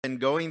Been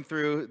going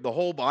through the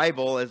whole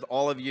Bible, as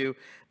all of you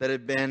that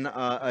have been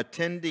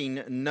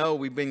attending know.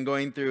 We've been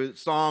going through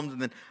Psalms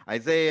and then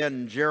Isaiah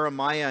and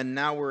Jeremiah, and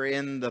now we're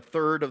in the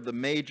third of the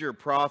major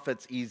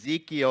prophets,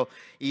 Ezekiel.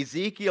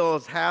 Ezekiel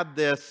has had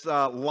this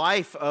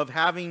life of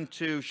having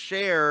to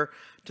share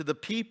to the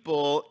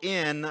people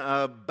in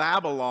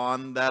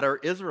Babylon that are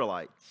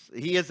Israelites.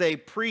 He is a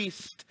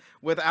priest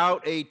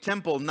without a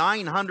temple,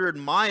 900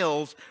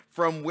 miles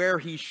from where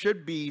he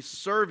should be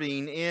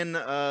serving in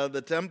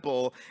the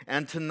temple.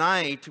 And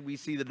tonight we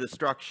see the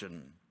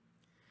destruction.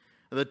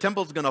 The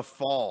temple's going to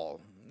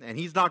fall, and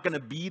he's not going to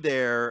be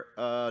there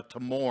to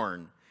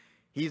mourn.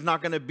 He's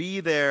not going to be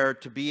there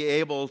to be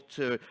able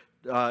to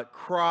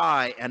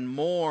cry and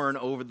mourn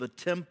over the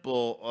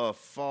temple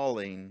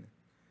falling.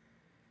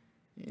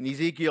 In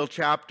Ezekiel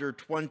chapter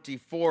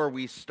 24,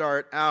 we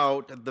start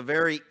out at the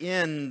very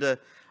end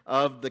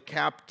of the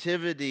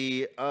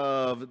captivity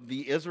of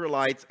the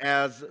Israelites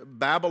as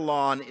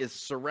Babylon is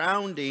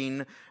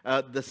surrounding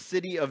the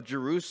city of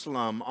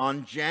Jerusalem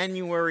on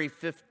January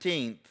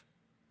 15th,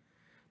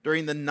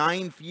 during the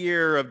 9th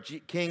year of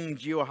King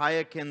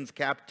Jehoiakim's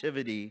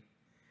captivity.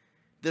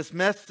 This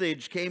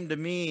message came to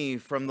me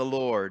from the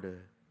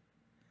Lord.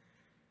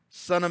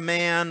 Son of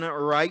man,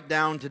 write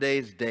down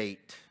today's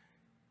date,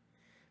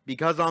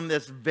 because on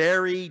this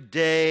very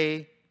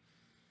day,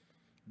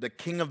 the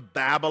king of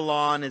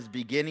Babylon is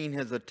beginning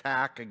his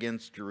attack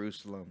against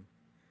Jerusalem.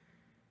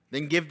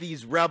 Then give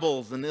these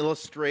rebels an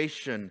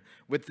illustration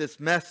with this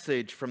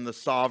message from the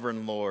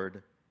sovereign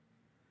Lord.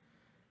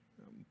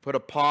 Put a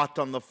pot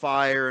on the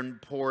fire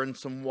and pour in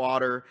some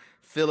water.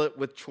 Fill it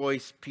with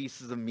choice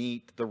pieces of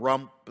meat, the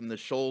rump and the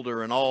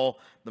shoulder and all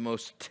the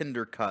most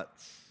tender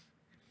cuts.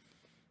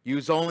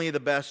 Use only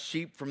the best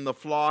sheep from the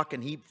flock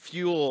and heap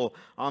fuel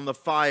on the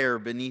fire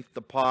beneath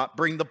the pot.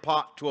 Bring the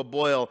pot to a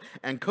boil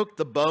and cook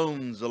the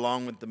bones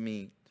along with the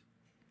meat.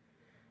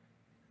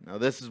 Now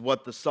this is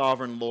what the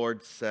sovereign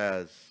Lord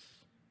says.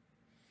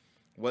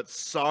 What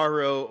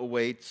sorrow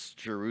awaits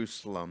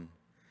Jerusalem,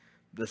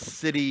 the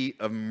city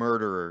of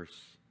murderers.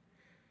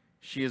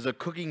 She is a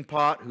cooking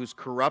pot whose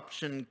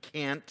corruption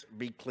can't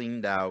be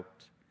cleaned out.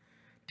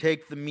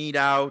 Take the meat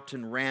out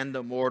in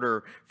random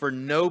order, for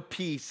no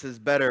piece is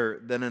better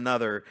than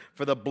another.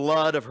 For the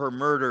blood of her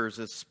murders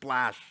is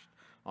splashed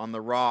on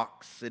the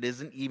rocks. It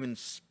isn't even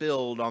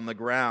spilled on the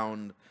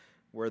ground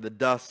where the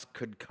dust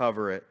could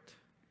cover it.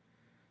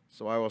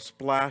 So I will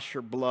splash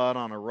her blood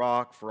on a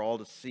rock for all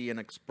to see, an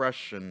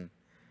expression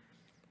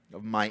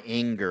of my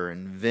anger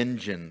and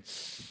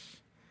vengeance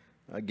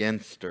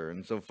against her.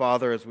 And so,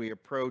 Father, as we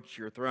approach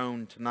your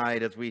throne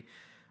tonight, as we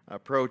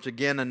approach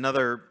again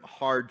another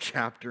hard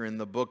chapter in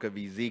the book of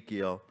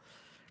Ezekiel.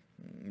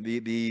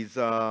 These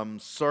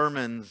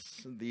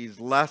sermons, these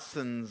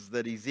lessons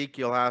that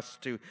Ezekiel has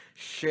to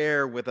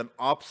share with an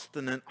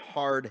obstinate,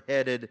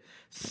 hard-headed,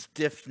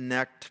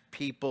 stiff-necked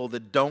people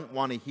that don't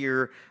want to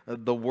hear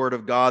the word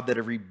of God, that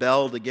have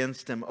rebelled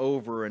against him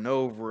over and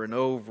over and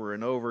over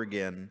and over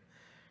again,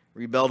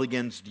 rebelled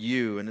against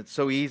you. And it's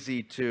so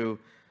easy to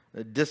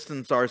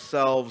distance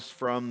ourselves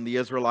from the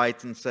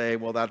Israelites and say,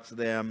 well, that's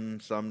them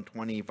some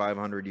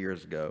 2,500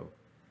 years ago.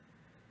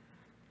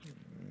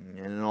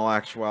 And in all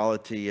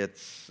actuality,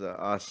 it's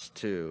us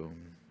too.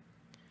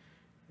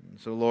 And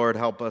so, Lord,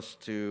 help us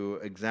to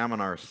examine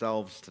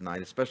ourselves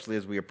tonight, especially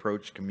as we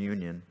approach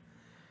communion,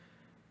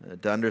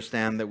 to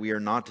understand that we are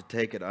not to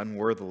take it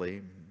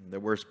unworthily, that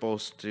we're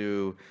supposed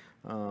to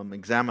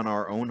examine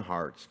our own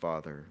hearts,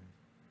 Father.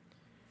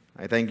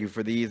 I thank you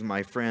for these,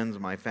 my friends,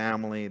 my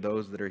family,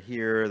 those that are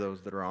here,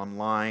 those that are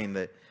online,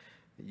 that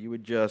you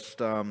would just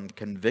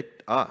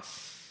convict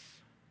us.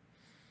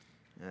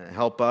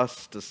 Help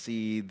us to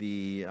see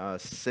the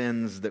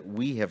sins that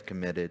we have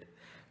committed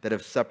that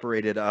have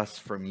separated us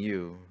from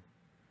you.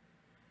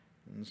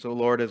 And so,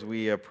 Lord, as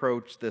we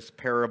approach this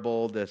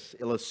parable, this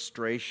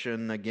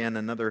illustration, again,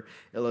 another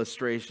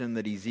illustration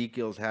that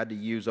Ezekiel's had to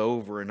use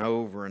over and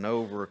over and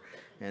over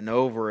and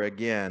over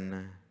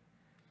again,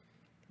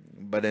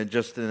 but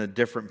just in a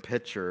different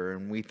picture.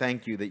 And we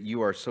thank you that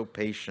you are so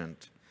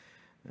patient,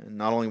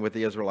 not only with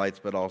the Israelites,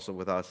 but also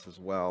with us as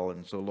well.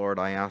 And so, Lord,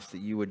 I ask that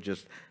you would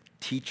just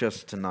teach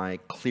us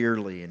tonight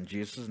clearly. In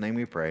Jesus' name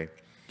we pray.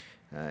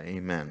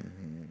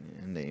 Amen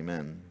and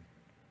amen.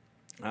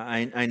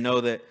 I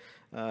know that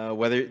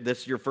whether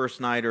this is your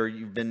first night or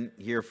you've been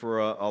here for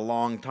a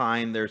long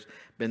time, there's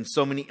been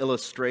so many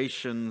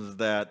illustrations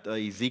that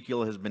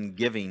Ezekiel has been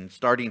giving,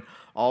 starting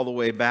all the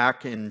way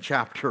back in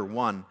chapter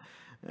 1.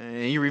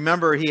 And you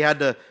remember he had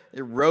to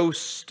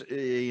roast,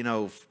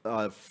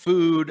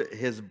 food,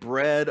 his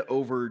bread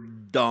over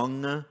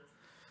dung.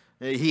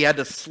 He had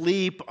to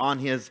sleep on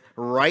his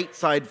right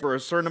side for a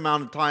certain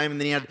amount of time, and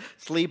then he had to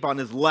sleep on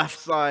his left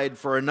side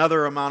for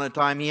another amount of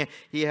time.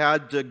 He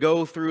had to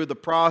go through the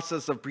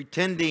process of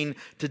pretending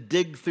to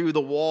dig through the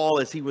wall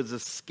as he was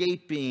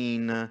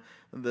escaping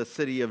the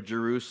city of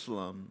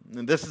Jerusalem.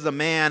 And this is a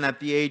man at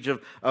the age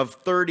of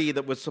 30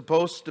 that was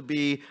supposed to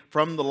be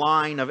from the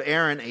line of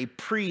Aaron, a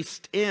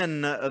priest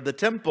in the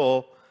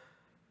temple.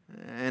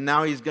 And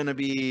now he's going to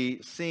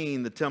be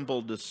seeing the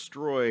temple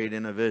destroyed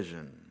in a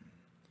vision.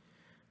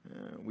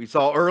 We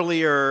saw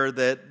earlier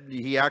that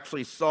he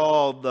actually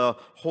saw the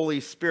Holy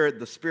Spirit,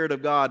 the Spirit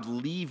of God,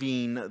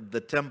 leaving the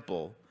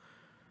temple.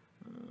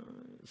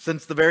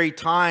 Since the very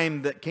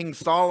time that King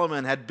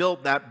Solomon had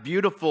built that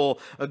beautiful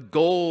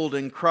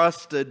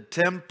gold-encrusted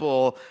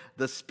temple,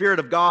 the Spirit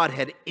of God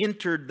had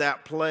entered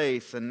that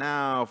place, and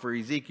now for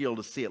Ezekiel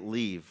to see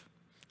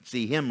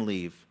him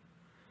leave.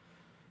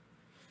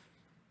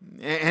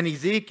 And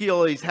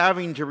Ezekiel is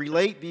having to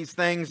relate these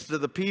things to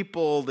the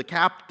people, the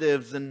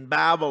captives in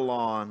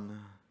Babylon.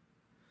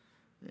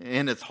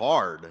 And it's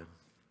hard.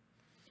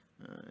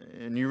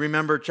 And you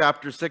remember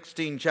chapter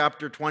 16,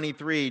 chapter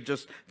 23,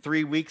 just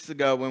 3 weeks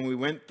ago when we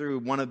went through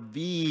one of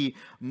the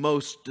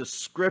most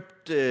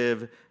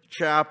descriptive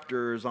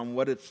chapters on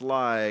what it's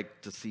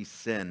like to see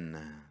sin.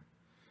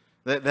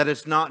 That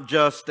it's not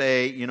just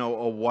a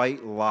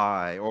white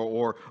lie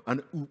or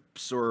an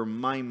oops or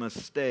my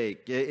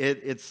mistake.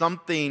 It's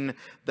something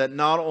that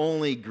not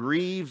only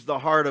grieves the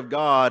heart of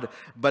God,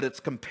 but it's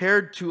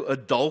compared to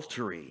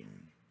adultery.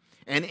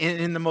 And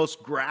in the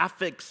most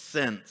graphic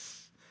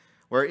sense,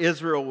 where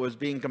Israel was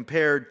being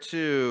compared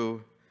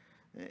to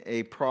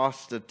a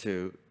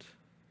prostitute.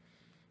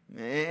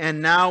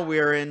 And now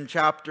we're in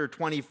chapter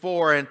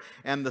 24,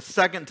 and the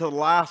second to the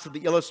last of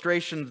the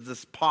illustrations,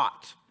 this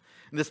pot.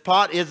 This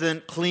pot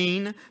isn't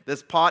clean.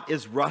 This pot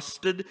is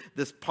rusted.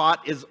 This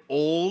pot is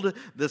old.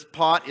 This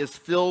pot is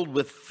filled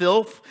with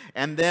filth.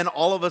 And then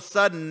all of a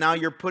sudden, now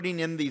you're putting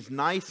in these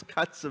nice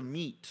cuts of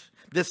meat.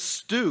 This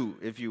stew,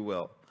 if you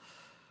will.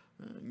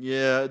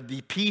 Yeah, the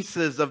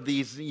pieces of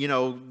these,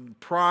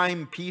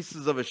 prime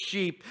pieces of a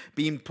sheep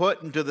being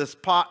put into this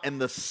pot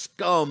and the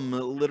scum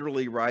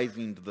literally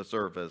rising to the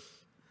surface.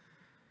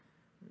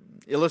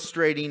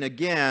 Illustrating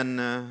again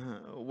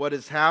what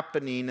is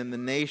happening in the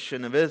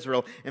nation of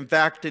Israel. In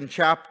fact, in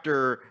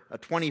chapter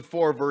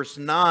 24, verse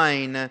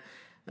 9,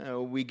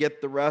 we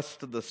get the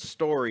rest of the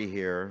story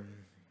here.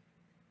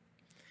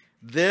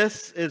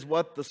 This is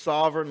what the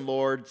sovereign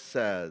Lord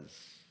says.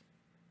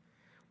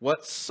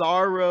 What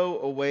sorrow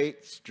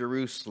awaits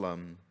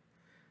Jerusalem,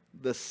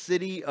 the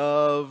city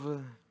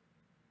of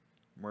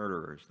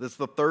murderers. This is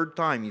the third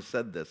time he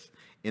said this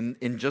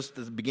in just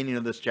the beginning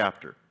of this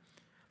chapter.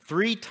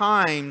 3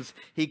 times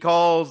he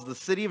calls the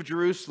city of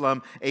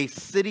Jerusalem a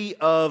city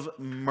of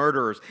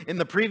murderers. In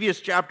the previous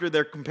chapter,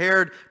 they're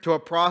compared to a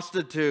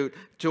prostitute,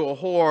 to a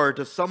whore,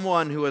 to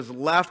someone who has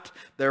left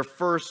their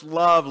first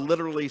love,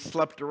 literally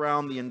slept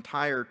around the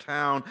entire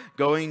town,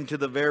 going to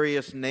the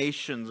various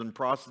nations and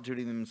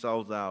prostituting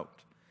themselves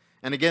out.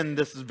 And again,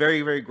 this is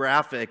very, very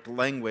graphic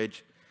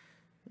language.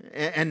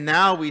 And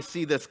now we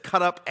see this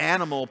cut up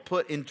animal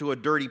put into a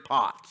dirty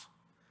pot.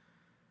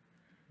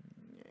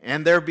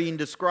 And they're being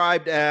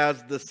described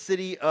as the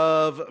city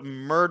of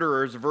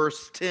murderers.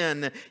 Verse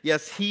 10,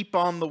 yes, heap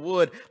on the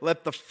wood,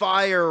 let the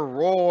fire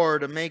roar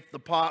to make the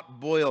pot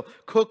boil.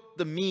 Cook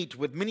the meat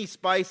with many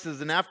spices,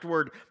 and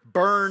afterward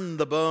burn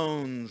the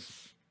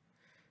bones.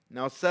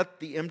 Now set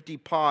the empty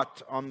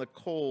pot on the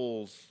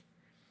coals.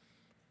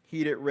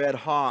 Heat it red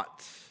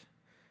hot.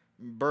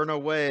 Burn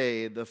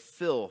away the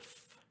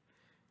filth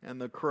and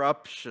the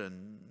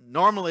corruption.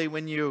 Normally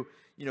when you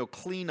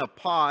clean a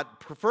pot,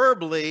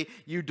 preferably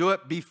you do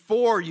it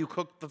before you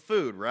cook the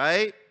food,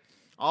 right?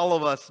 All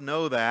of us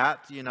know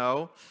that,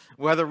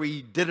 whether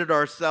we did it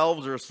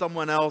ourselves or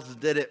someone else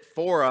did it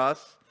for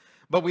us.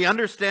 But we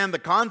understand the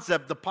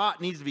concept, the pot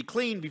needs to be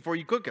cleaned before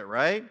you cook it,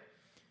 right?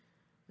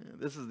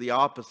 This is the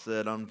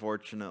opposite,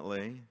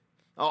 unfortunately.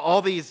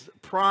 All these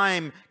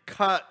prime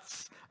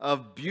cuts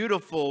of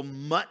beautiful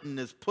mutton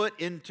is put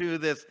into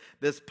this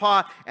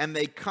pot, and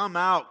they come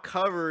out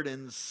covered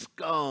in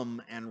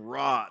scum and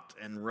rot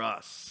and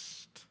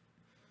rust.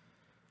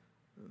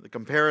 The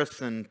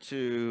comparison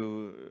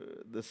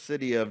to the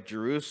city of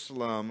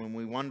Jerusalem, and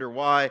we wonder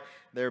why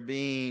they're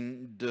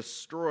being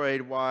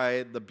destroyed,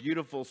 why the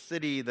beautiful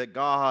city that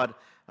God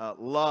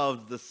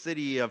loves, the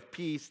city of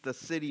peace, the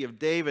city of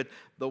David,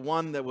 the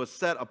one that was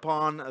set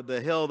upon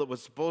the hill that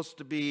was supposed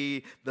to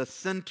be the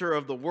center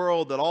of the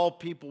world that all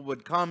people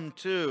would come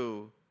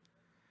to,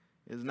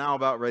 is now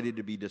about ready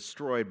to be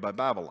destroyed by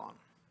Babylon.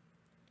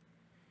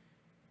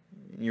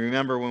 You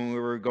remember when we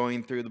were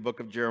going through the book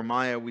of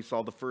Jeremiah, we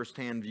saw the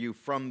first-hand view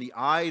from the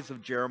eyes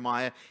of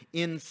Jeremiah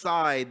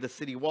inside the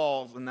city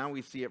walls, and now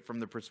we see it from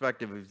the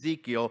perspective of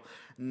Ezekiel,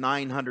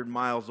 900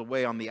 miles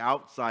away on the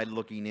outside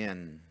looking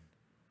in.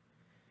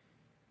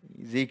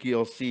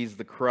 Ezekiel sees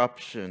the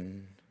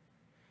corruption.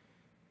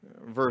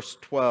 Verse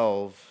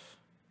 12,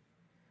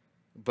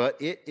 but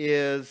it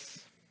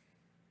is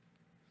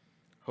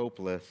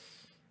hopeless.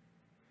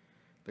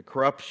 The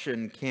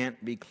corruption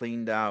can't be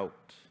cleaned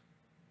out.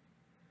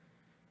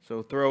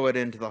 So throw it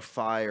into the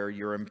fire.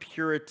 Your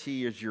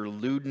impurity is your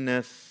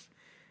lewdness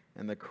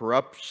and the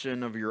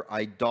corruption of your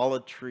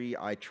idolatry.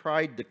 I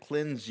tried to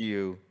cleanse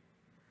you,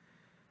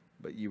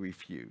 but you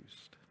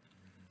refused.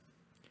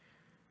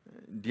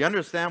 Do you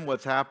understand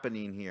what's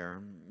happening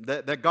here?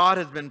 That God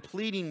has been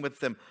pleading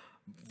with them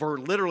for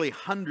literally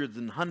hundreds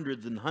and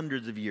hundreds and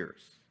hundreds of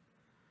years.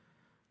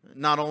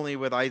 Not only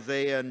with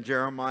Isaiah and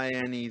Jeremiah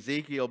and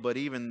Ezekiel, but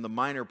even the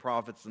minor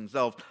prophets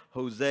themselves,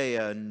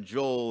 Hosea and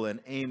Joel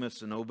and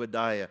Amos and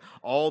Obadiah.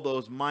 All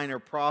those minor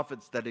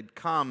prophets that had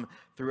come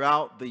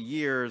throughout the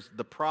years,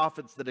 the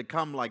prophets that had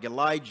come like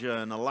Elijah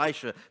and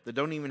Elisha that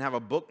don't even have a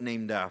book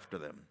named after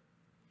them.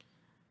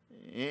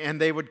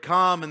 And they would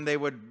come and they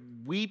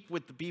would weep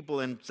with the people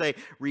and say,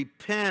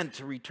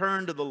 repent,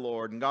 return to the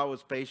Lord. And God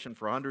was patient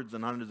for hundreds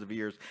and hundreds of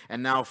years.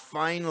 And now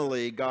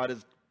finally God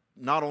is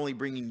not only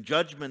bringing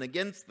judgment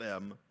against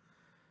them,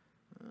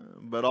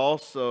 but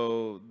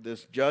also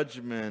this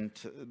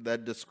judgment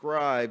that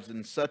describes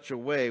in such a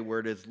way where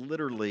it is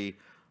literally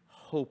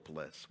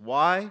hopeless.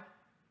 Why?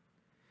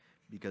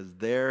 Because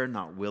they're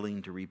not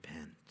willing to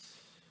repent.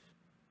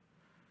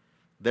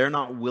 They're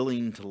not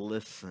willing to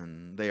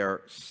listen. They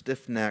are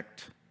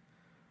stiff-necked,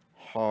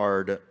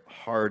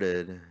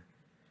 hard-hearted.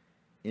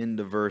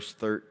 Into verse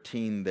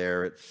 13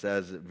 there, it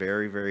says it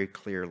very, very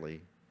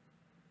clearly.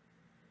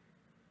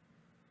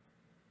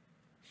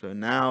 So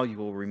now you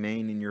will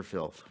remain in your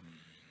filth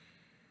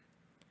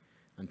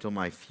until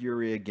my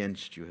fury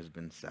against you has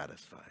been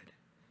satisfied.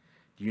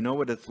 Do you know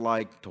what it's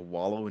like to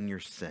wallow in your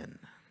sin?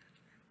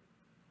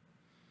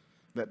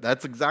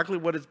 That's exactly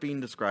what it's being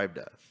described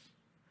as.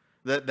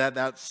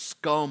 That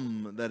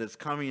scum that is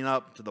coming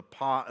up to the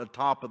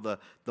top of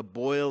the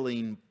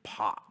boiling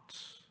pot.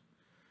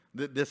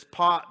 This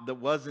pot that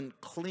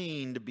wasn't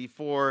cleaned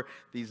before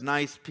these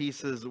nice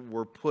pieces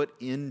were put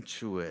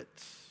into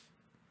it.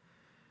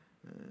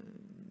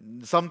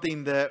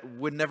 Something that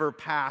would never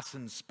pass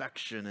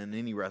inspection in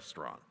any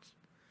restaurant.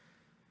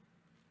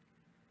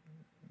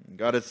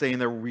 God is saying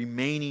they're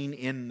remaining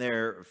in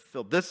their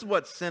filth. This is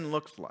what sin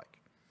looks like.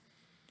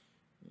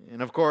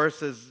 And of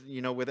course, as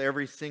you know, with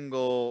every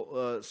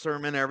single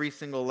sermon, every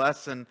single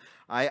lesson,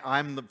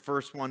 I'm the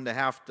first one to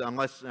have to,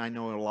 unless I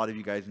know a lot of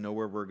you guys know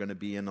where we're going to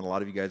be in, and a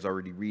lot of you guys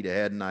already read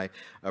ahead, and I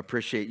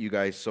appreciate you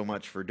guys so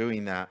much for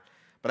doing that.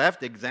 But I have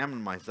to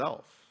examine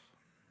myself.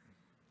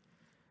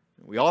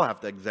 We all have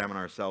to examine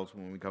ourselves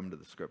when we come to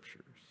the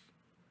Scriptures.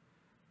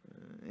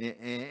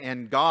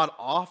 And God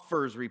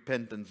offers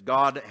repentance.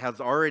 God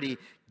has already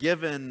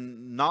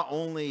given not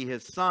only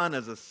His Son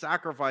as a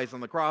sacrifice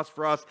on the cross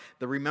for us,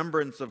 the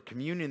remembrance of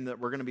communion that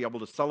we're going to be able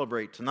to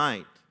celebrate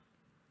tonight.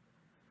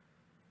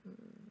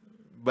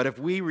 But if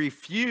we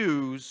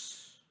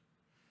refuse,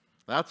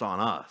 that's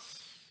on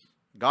us.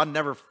 God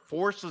never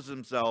forces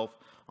Himself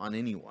on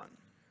anyone.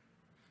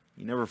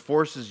 He never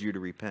forces you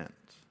to repent.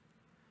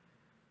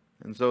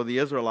 And so the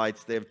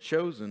Israelites, they have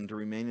chosen to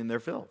remain in their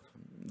filth.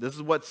 This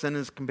is what sin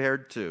is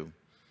compared to.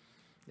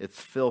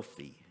 It's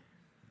filthy.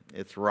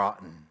 It's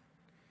rotten.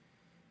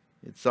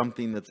 It's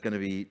something that's going to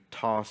be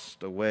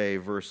tossed away.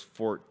 Verse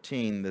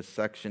 14, this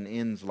section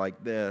ends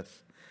like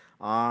this.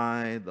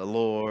 I, the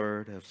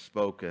Lord, have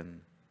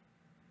spoken.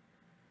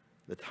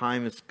 The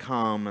time has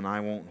come and I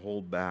won't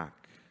hold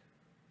back.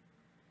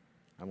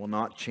 I will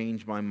not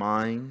change my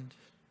mind.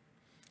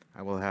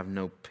 I will have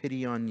no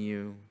pity on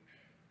you.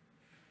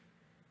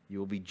 You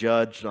will be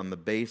judged on the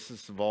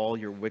basis of all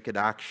your wicked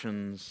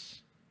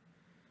actions,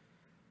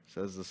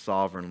 says the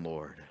sovereign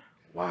Lord.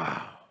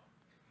 Wow.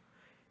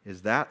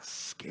 Is that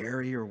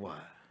scary or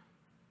what?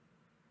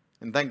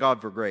 And thank God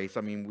for grace.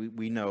 I mean,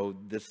 we know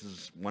this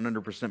is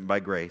 100%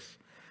 by grace.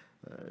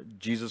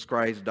 Jesus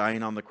Christ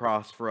dying on the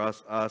cross for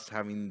us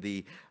having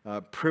the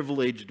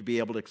privilege to be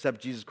able to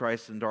accept Jesus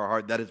Christ into our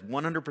heart, that is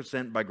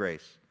 100% by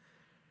grace.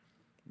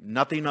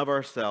 Nothing of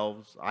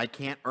ourselves. I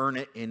can't earn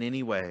it in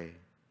any way.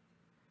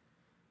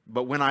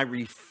 But when I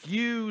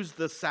refuse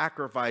the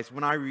sacrifice,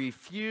 when I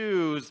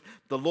refuse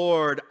the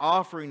Lord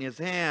offering His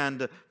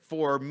hand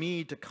for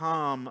me to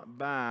come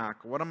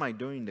back, what am I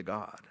doing to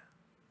God?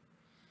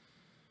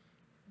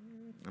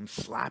 I'm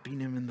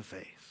slapping Him in the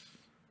face.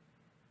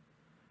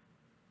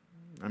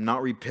 I'm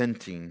not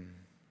repenting.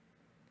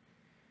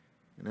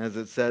 And as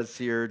it says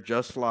here,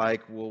 just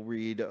like we'll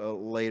read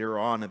later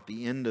on at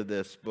the end of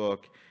this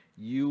book,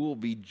 you will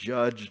be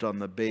judged on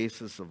the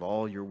basis of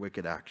all your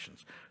wicked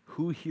actions.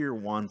 Who here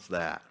wants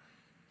that?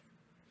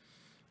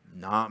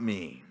 Not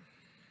me.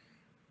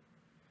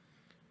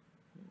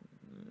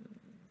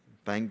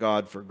 Thank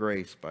God for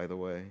grace, by the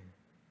way.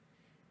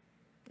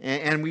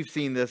 And we've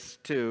seen this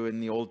too in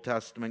the Old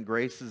Testament.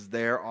 Grace is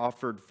there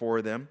offered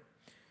for them.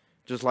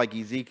 Just like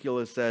Ezekiel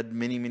has said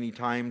many, many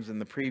times in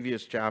the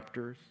previous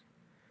chapters.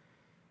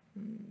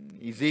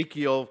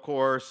 Ezekiel, of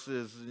course,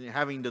 is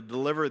having to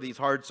deliver these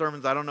hard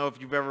sermons. I don't know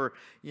if you've ever,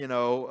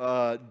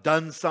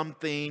 done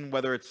something,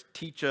 whether it's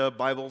teach a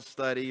Bible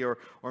study or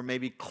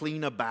maybe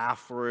clean a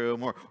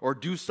bathroom or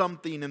do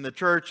something in the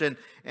church.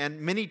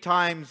 And many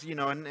times,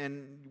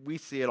 and we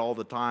see it all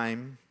the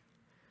time,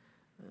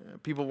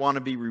 people want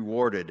to be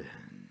rewarded.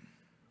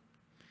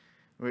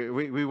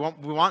 We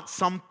want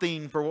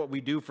something for what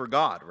we do for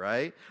God,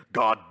 right?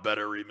 God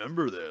better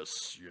remember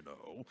this,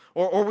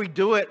 Or we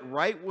do it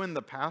right when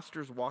the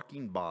pastor's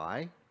walking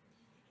by.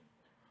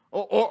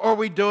 Or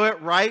we do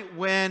it right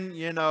when,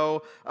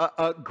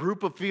 a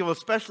group of people,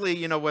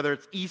 especially, whether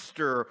it's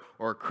Easter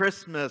or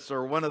Christmas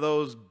or one of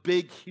those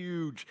big,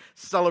 huge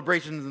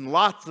celebrations and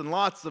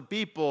lots of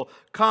people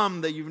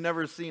come that you've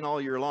never seen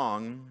all year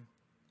long.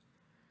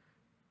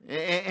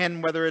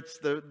 And whether it's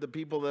the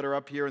people that are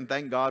up here, and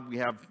thank God we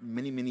have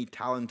many, many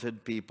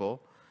talented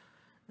people.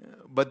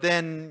 But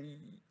then,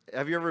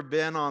 have you ever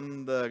been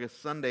on the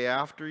Sunday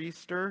after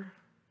Easter?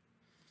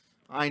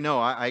 I know,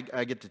 I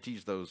get to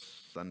teach those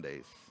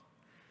Sundays.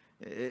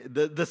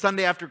 The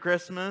Sunday after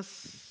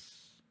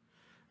Christmas,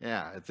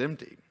 yeah, it's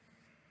empty.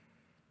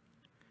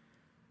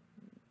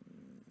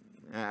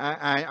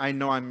 I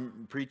know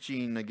I'm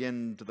preaching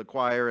again to the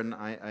choir, and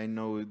I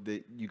know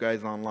that you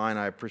guys online,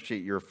 I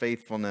appreciate your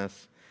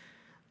faithfulness.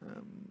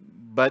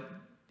 But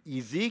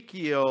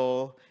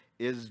Ezekiel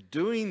is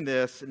doing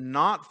this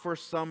not for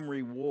some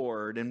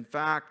reward. In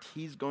fact,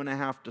 he's going to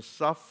have to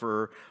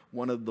suffer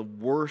one of the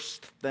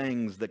worst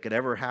things that could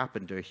ever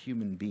happen to a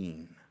human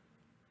being.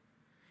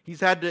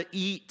 He's had to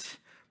eat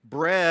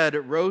bread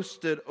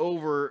roasted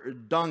over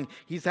dung.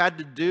 He's had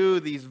to do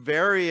these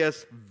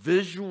various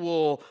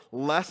visual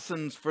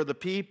lessons for the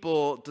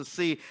people to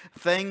see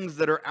things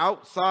that are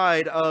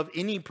outside of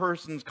any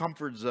person's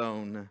comfort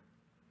zone.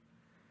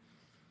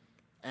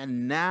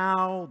 And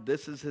now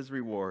this is his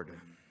reward.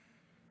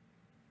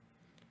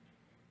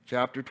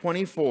 Chapter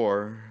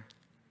 24,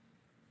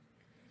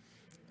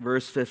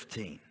 verse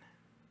 15.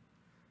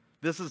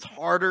 This is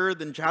harder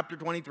than chapter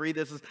 23.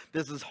 This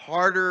is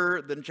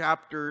harder than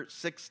chapter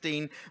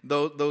 16.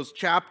 Those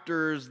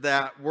chapters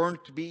that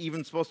weren't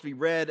even supposed to be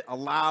read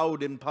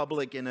aloud in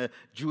public in a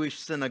Jewish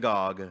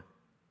synagogue.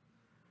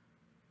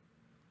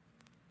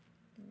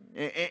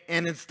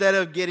 And instead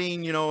of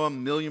getting, $1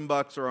 million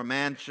or a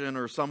mansion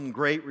or some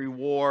great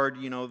reward,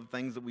 the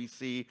things that we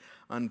see,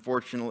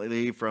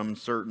 unfortunately, from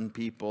certain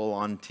people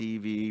on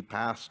TV,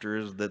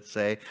 pastors that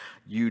say,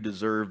 you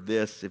deserve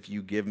this if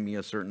you give me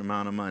a certain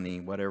amount of money,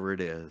 whatever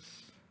it is.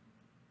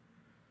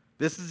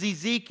 This is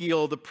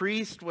Ezekiel, the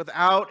priest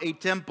without a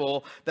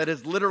temple that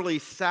has literally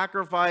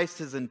sacrificed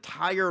his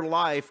entire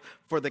life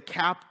for the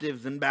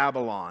captives in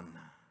Babylon.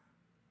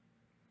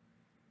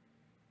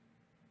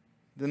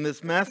 Then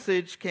this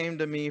message came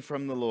to me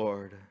from the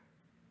Lord.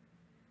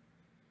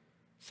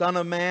 Son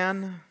of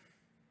man,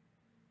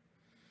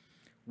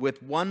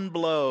 with one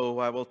blow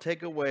I will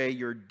take away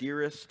your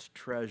dearest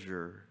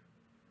treasure.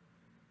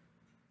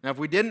 Now, if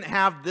we didn't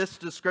have this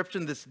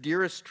description, this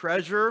dearest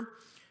treasure,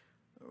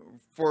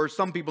 for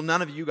some people,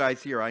 none of you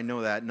guys here, I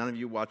know that. None of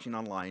you watching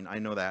online, I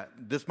know that.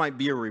 This might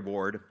be a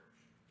reward.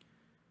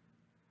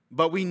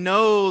 But we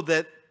know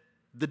that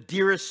the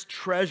dearest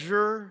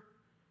treasure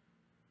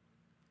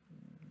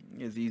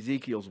is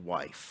Ezekiel's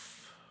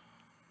wife.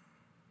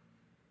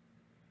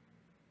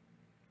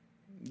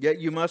 Yet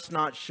you must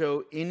not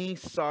show any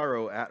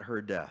sorrow at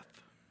her death.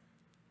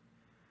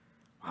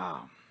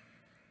 Wow.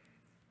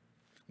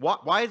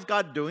 Why is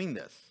God doing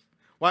this?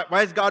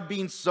 Why is God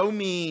being so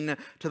mean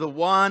to the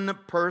one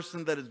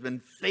person that has been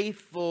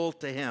faithful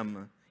to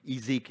him,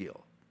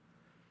 Ezekiel?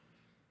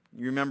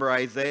 You remember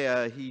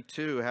Isaiah, he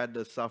too had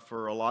to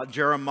suffer a lot.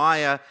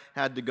 Jeremiah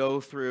had to go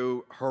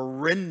through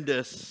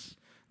horrendous,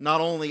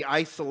 not only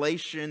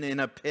isolation in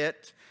a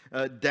pit,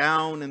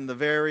 down in the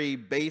very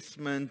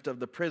basement of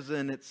the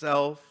prison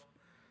itself.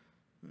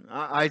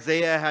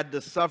 Isaiah had to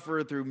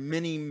suffer through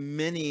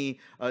many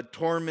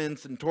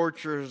torments and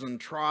tortures and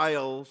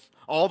trials.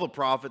 All the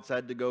prophets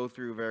had to go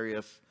through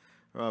various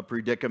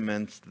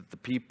predicaments that the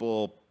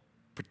people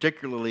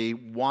particularly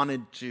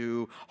wanted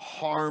to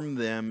harm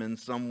them in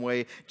some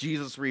way.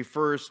 Jesus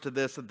refers to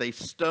this, that they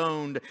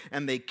stoned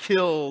and they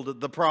killed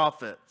the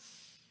prophets.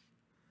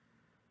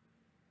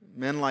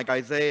 Men like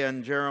Isaiah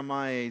and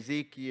Jeremiah,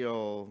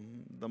 Ezekiel,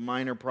 the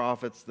minor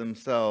prophets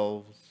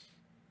themselves.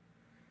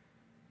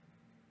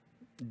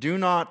 Do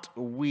not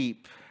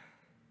weep.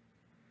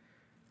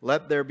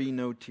 Let there be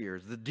no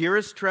tears. The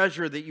dearest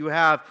treasure that you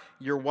have,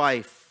 your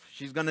wife,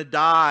 she's going to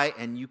die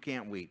and you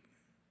can't weep.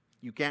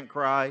 You can't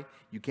cry.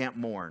 You can't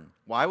mourn.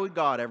 Why would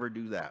God ever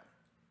do that?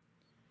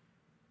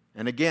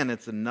 And again,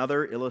 it's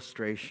another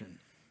illustration.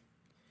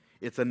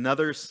 It's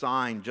another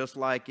sign, just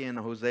like in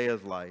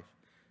Hosea's life.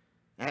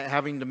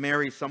 Having to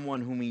marry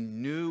someone whom he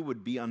knew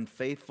would be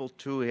unfaithful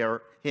to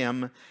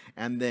him,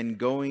 and then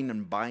going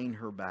and buying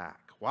her back.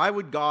 Why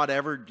would God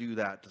ever do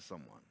that to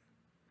someone?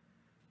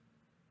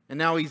 And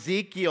now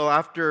Ezekiel,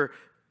 after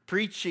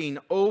preaching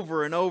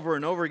over and over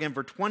and over again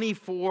for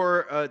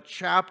 24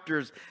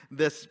 chapters,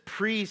 this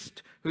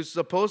priest who's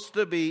supposed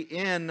to be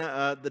in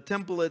the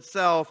temple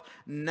itself,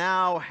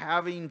 now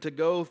having to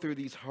go through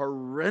these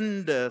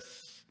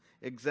horrendous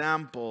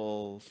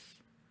examples.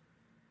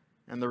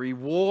 And the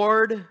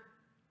reward,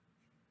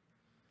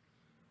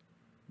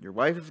 your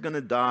wife is going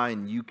to die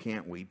and you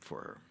can't weep for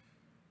her.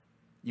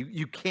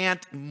 You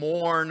can't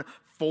mourn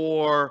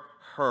for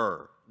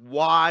her.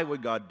 Why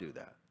would God do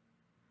that?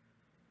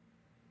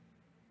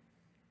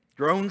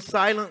 Groan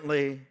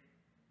silently,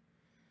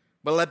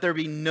 but let there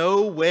be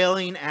no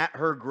wailing at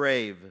her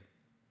grave.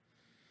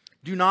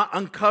 Do not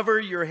uncover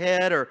your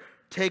head or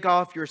take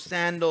off your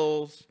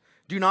sandals.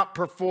 Do not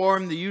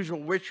perform the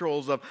usual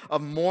rituals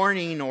of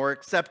mourning or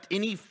accept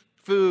any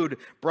food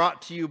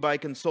brought to you by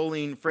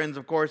consoling friends.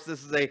 Of course,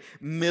 this is a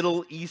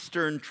Middle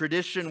Eastern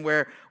tradition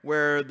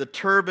where the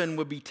turban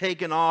would be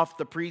taken off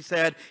the priest's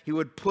head. He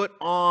would put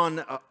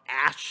on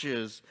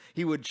ashes.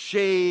 He would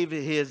shave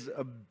his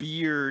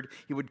beard.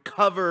 He would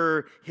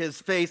cover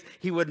his face.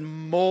 He would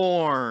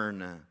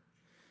mourn.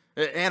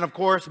 And of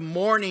course,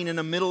 mourning in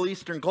a Middle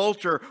Eastern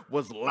culture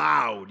was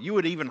loud. You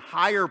would even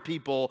hire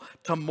people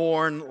to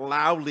mourn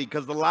loudly,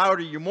 because the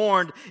louder you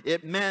mourned,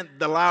 it meant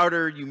the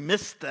louder you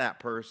missed that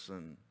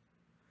person.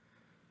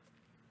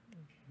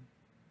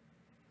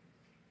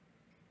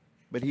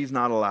 But he's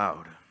not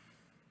allowed.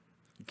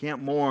 You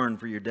can't mourn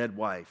for your dead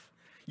wife.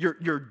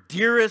 Your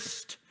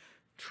dearest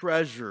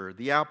treasure,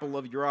 the apple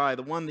of your eye,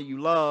 the one that you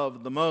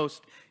love the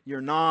most,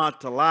 you're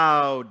not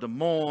allowed to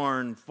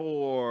mourn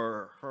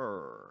for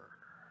her.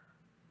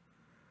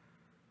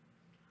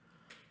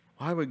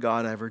 Why would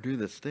God ever do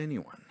this to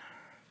anyone?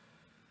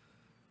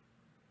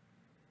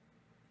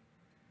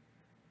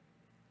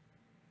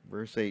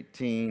 Verse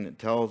 18, it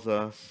tells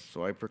us,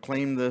 "So I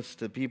proclaimed this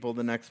to people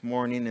the next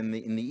morning. In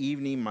the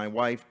evening, my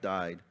wife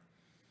died."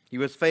 He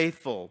was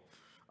faithful.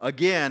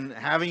 Again,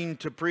 having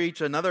to preach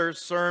another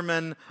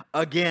sermon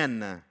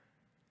again.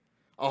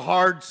 A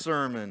hard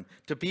sermon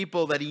to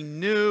people that he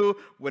knew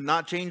would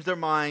not change their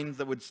minds,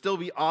 that would still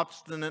be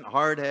obstinate,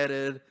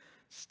 hard-headed,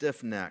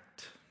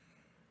 stiff-necked.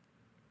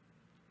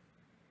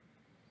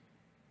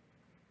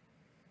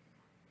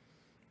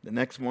 The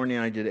next morning,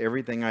 I did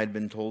everything I had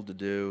been told to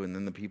do, and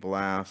then the people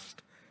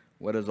asked,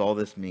 "What does all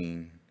this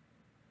mean?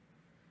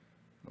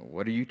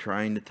 What are you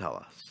trying to tell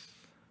us?"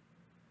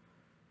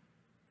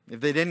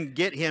 If they didn't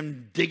get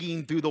him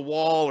digging through the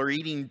wall or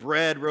eating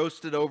bread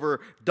roasted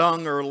over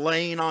dung or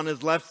laying on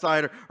his left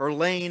side or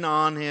laying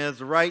on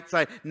his right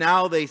side,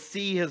 now they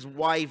see his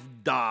wife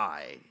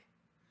die.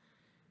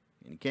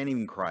 And he can't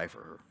even cry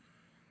for her.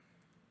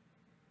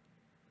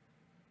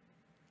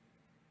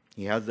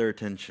 He has their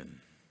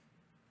attention.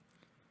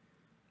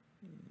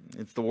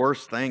 It's the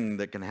worst thing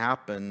that can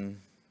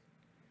happen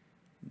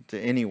to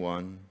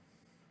anyone.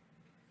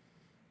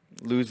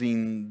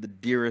 Losing the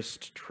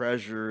dearest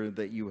treasure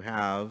that you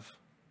have.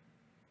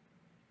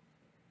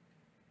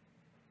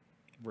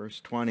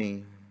 Verse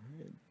 20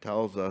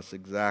 tells us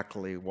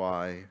exactly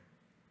why.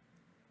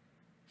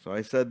 "So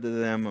I said to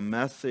them, a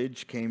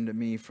message came to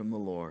me from the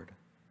Lord.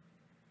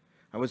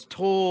 I was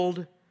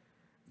told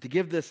to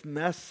give this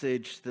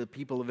message to the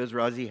people of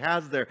Israel," as he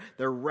has their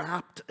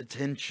rapt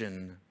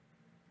attention.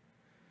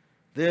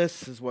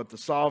 "This is what the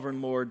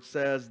sovereign Lord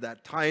says,"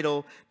 that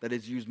title that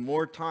is used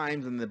more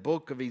times in the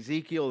book of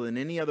Ezekiel than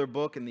any other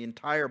book in the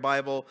entire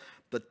Bible,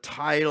 the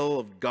title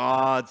of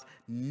God's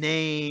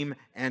name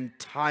and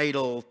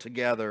title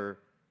together.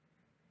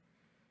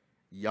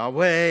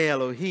 Yahweh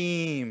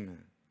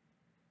Elohim.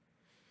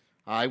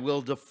 "I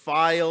will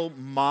defile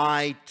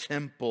my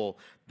temple,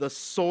 the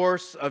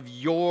source of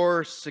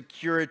your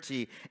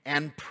security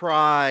and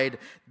pride,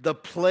 the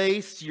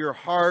place your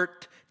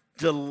heart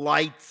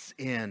delights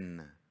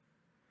in."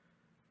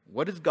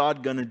 What is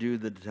God going to do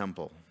to the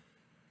temple?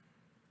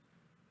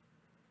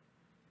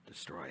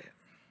 Destroy it.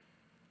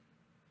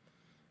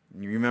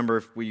 You remember,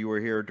 if you were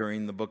here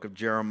during the book of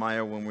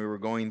Jeremiah, when we were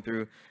going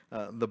through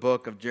the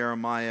book of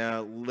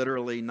Jeremiah,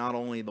 literally not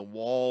only the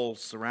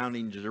walls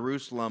surrounding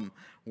Jerusalem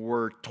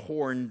were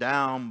torn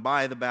down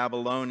by the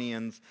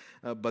Babylonians,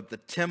 but the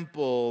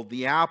temple,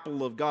 the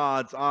apple of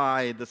God's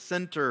eye, the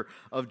center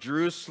of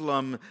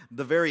Jerusalem,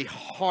 the very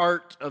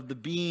heart of the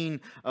being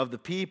of the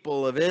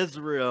people of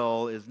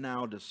Israel, is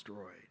now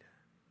destroyed.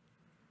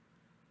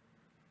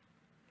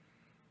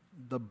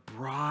 The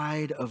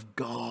bride of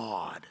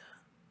God.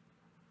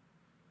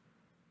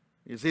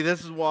 You see,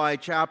 this is why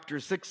chapter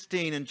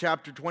 16 and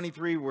chapter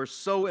 23 were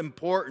so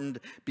important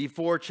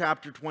before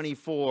chapter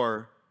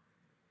 24.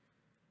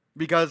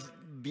 Because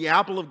the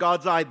apple of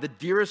God's eye, the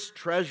dearest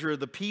treasure,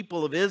 the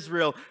people of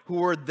Israel, who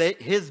were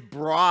his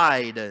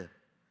bride,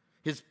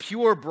 his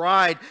pure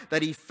bride,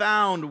 that he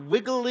found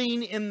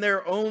wiggling in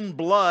their own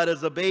blood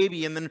as a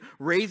baby and then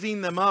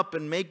raising them up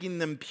and making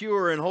them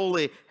pure and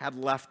holy, had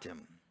left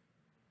him,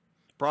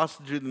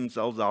 prostituted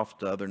themselves off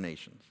to other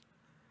nations.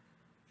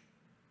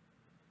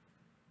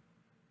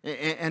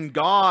 And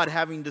God,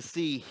 having to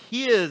see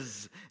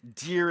his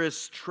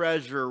dearest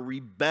treasure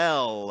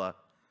rebel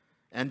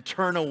and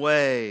turn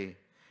away,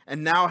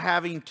 and now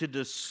having to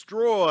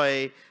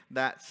destroy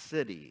that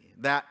city,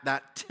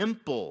 that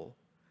temple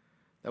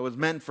that was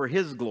meant for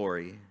his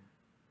glory.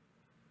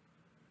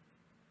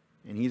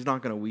 And he's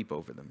not going to weep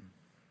over them.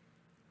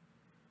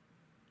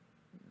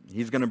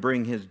 He's going to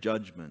bring his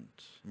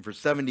judgment. And for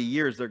 70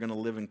 years, they're going to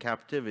live in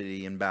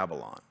captivity in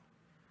Babylon.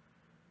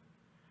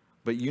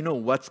 But you know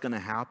what's going to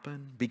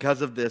happen?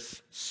 Because of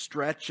this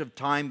stretch of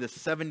time, this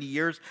 70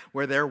 years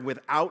where they're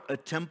without a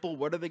temple,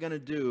 what are they going to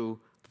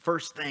do the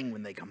first thing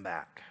when they come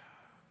back?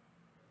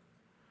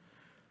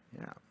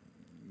 Yeah,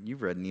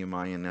 you've read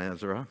Nehemiah and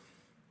Ezra.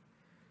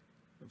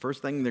 The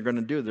first thing they're going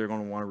to do, they're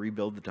going to want to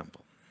rebuild the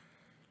temple.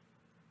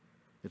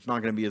 It's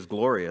not going to be as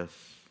glorious.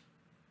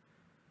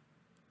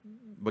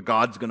 But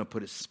God's going to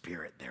put His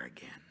Spirit there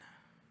again.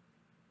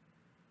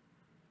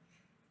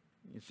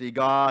 You see,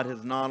 God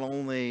has not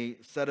only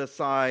set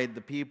aside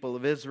the people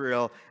of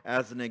Israel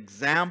as an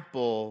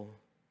example,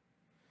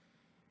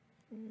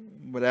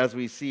 but as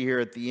we see here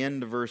at the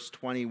end of verse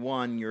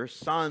 21, your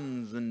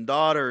sons and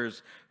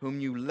daughters whom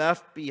you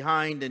left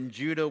behind in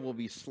Judah will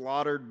be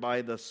slaughtered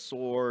by the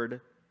sword.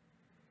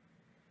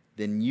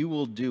 Then you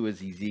will do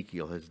as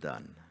Ezekiel has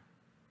done.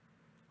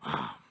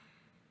 Wow.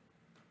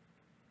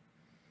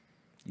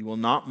 You will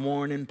not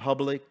mourn in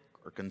public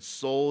or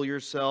console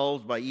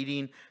yourselves by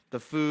eating the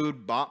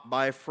food bought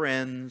by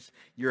friends.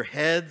 Your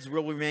heads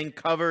will remain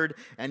covered,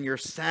 and your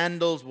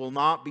sandals will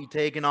not be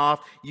taken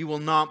off. You will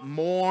not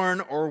mourn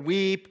or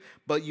weep,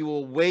 but you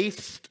will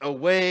waste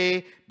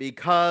away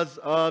because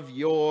of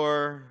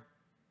your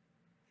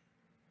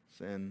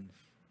sins.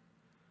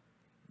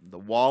 The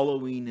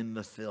wallowing in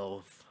the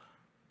filth.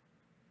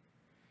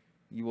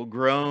 You will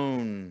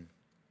groan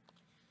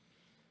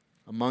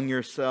among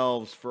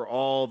yourselves for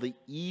all the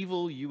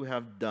evil you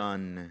have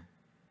done.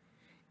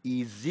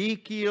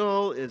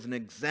 Ezekiel is an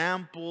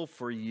example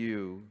for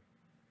you.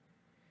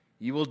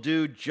 You will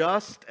do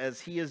just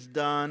as he has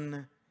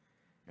done,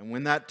 and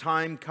when that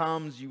time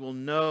comes, you will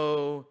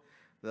know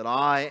that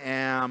I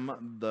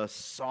am the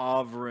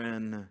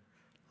sovereign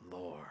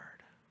Lord.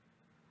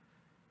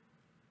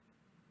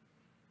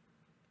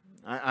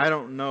 I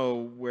don't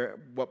know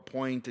what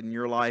point in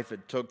your life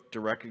it took to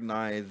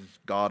recognize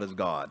God as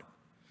God.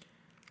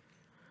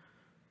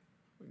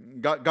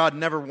 God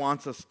never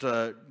wants us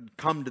to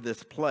come to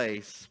this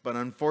place, but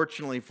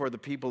unfortunately for the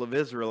people of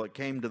Israel, it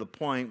came to the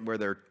point where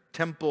their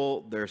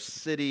temple, their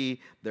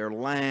city, their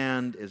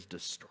land is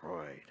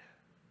destroyed.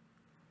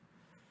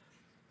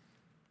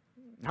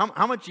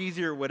 How much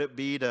easier would it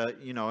be to,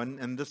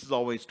 and this is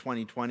always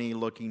 2020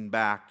 looking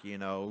back,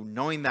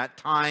 knowing that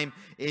time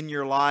in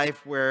your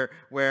life where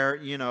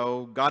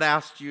God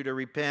asked you to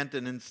repent,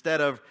 and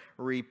instead of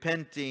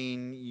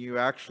repenting, you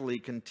actually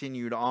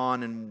continued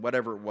on in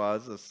whatever it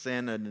was, a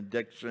sin, an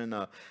addiction,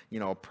 a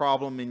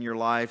problem in your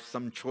life,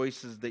 some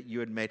choices that you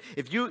had made.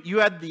 If you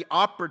had the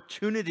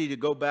opportunity to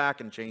go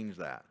back and change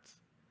that,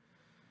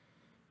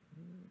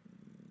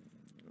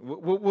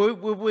 would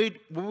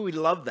we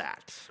love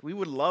that? We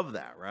would love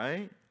that,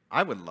 right?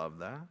 I would love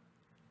that.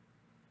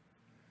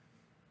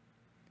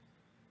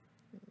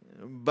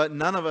 But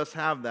none of us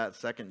have that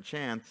second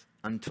chance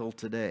until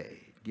today.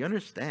 Do you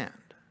understand?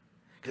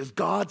 Because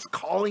God's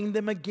calling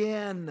them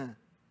again.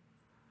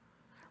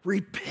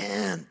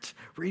 Repent,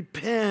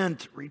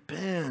 repent,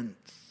 repent.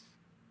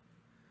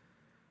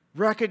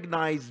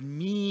 Recognize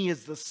me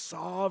as the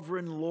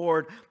sovereign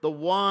Lord, the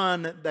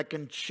one that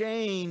can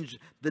change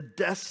the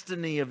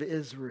destiny of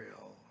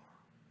Israel.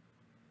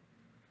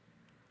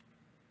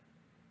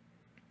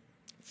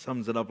 It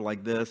sums it up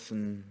like this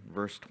in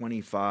verse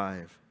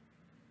 25.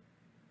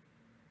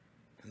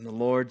 And the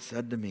Lord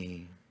said to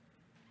me,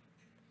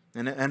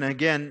 and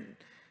again,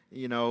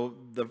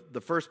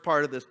 the first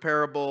part of this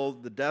parable,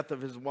 the death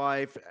of his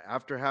wife,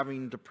 after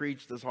having to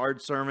preach this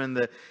hard sermon,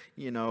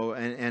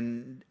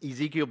 and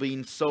Ezekiel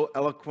being so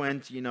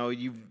eloquent,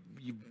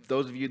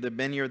 those of you that have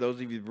been here, those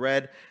of you who've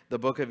read the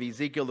book of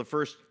Ezekiel, the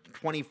first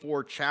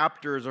 24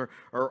 chapters are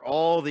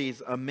all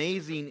these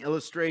amazing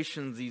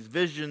illustrations, these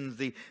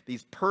visions,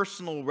 these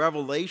personal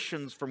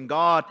revelations from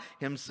God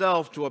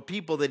himself to a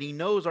people that he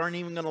knows aren't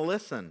even going to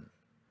listen.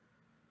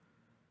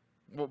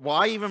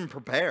 Why even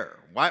prepare?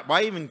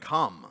 Why even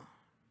come?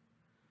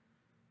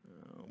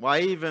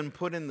 Why even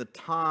put in the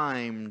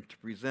time to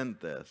present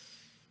this?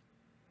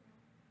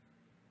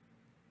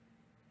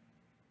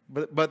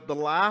 But the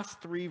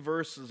last three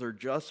verses are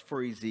just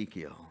for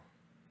Ezekiel.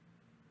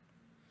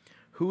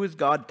 Who is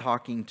God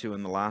talking to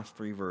in the last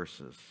three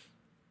verses?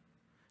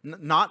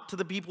 Not to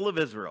the people of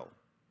Israel.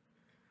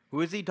 Who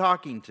is he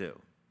talking to?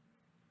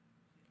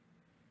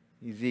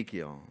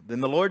 Ezekiel. Then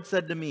the Lord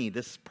said to me,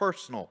 this is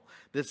personal.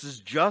 This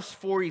is just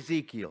for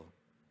Ezekiel.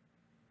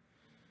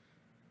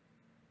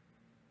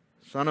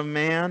 Son of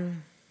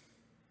man,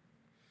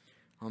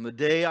 on the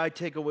day I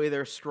take away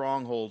their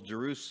stronghold,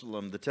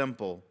 Jerusalem, the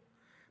temple,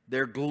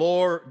 their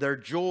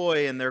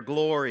joy and their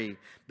glory,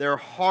 their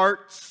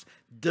heart's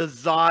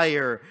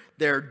desire,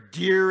 their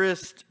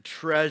dearest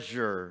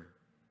treasure,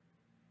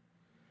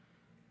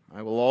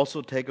 I will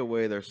also take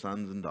away their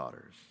sons and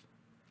daughters.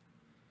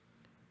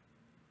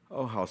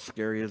 Oh, how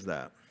scary is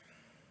that?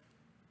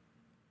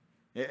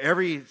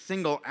 Every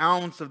single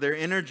ounce of their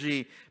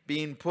energy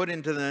being put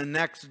into the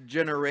next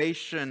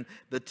generation,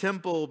 the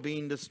temple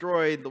being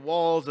destroyed, the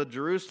walls of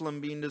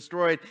Jerusalem being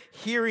destroyed,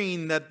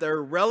 hearing that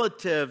their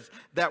relatives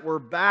that were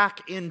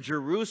back in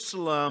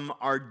Jerusalem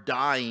are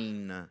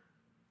dying.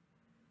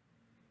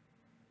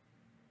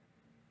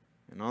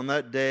 And on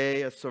that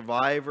day, a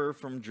survivor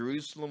from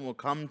Jerusalem will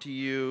come to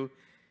you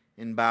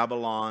in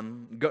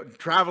Babylon,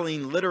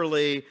 traveling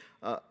literally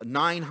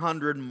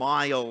 900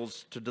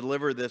 miles to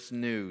deliver this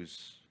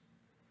news.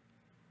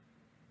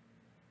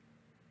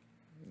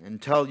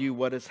 and tell you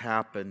what has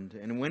happened.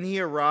 And when he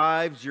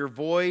arrives, your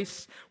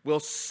voice will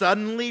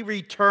suddenly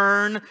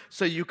return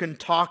so you can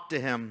talk to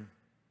him.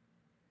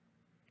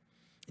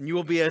 And you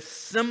will be a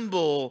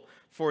symbol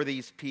for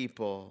these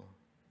people.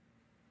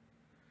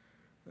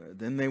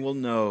 Then they will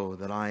know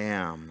that I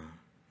am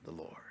the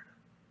Lord.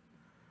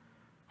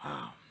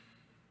 Wow.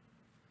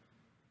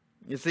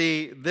 You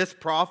see, this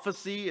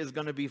prophecy is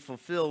going to be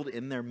fulfilled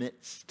in their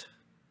midst.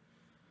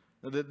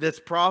 This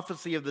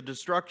prophecy of the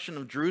destruction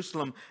of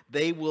Jerusalem,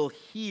 they will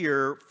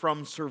hear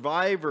from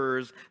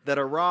survivors that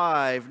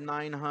arrive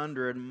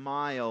 900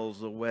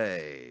 miles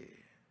away,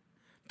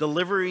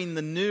 delivering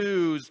the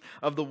news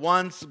of the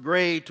once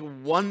great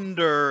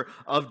wonder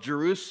of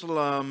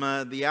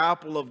Jerusalem, the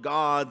apple of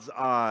God's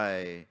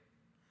eye,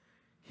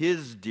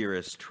 his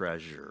dearest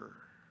treasure,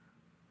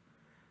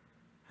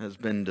 has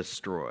been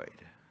destroyed.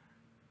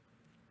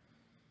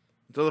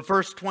 So the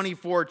first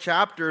 24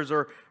 chapters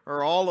are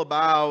all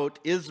about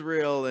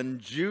Israel and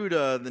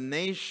Judah, the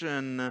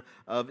nation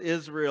of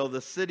Israel, the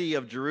city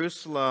of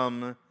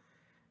Jerusalem.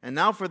 And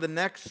now for the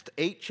next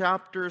 8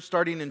 chapters,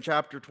 starting in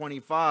chapter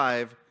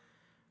 25,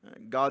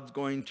 God's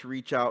going to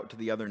reach out to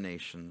the other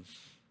nations,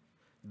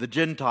 the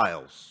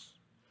Gentiles,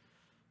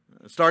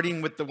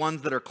 starting with the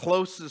ones that are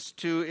closest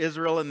to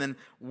Israel and then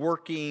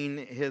working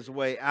his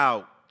way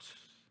out,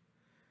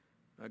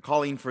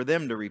 calling for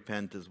them to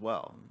repent as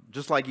well.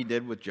 Just like he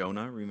did with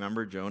Jonah.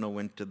 Remember, Jonah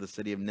went to the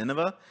city of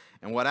Nineveh,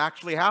 and what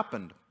actually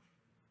happened?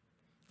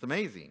 It's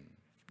amazing.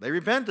 They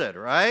repented,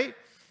 right?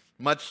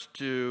 Much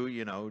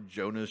to,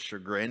 Jonah's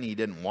chagrin. He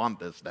didn't want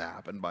this to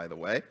happen, by the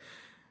way.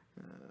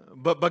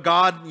 But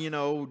God,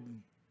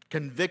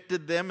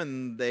 convicted them,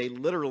 and they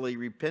literally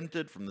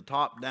repented from the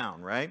top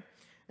down, right?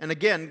 And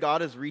again,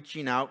 God is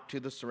reaching out to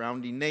the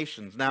surrounding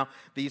nations. Now,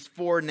 these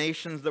 4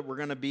 nations that we're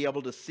going to be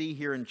able to see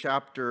here in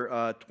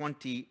chapter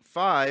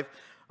 25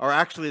 are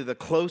actually the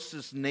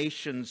closest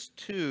nations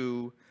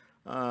to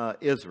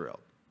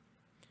Israel.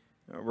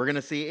 We're going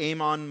to see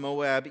Ammon,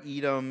 Moab,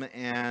 Edom,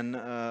 and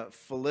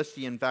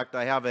Philistia. In fact,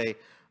 I have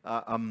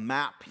a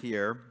map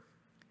here.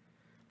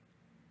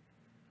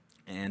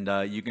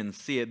 And you can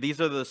see it. These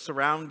are the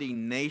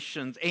surrounding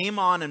nations.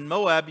 Ammon and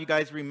Moab, you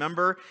guys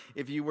remember,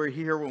 if you were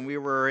here when we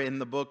were in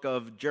the book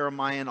of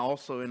Jeremiah and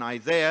also in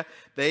Isaiah,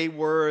 they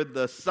were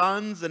the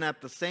sons and at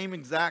the same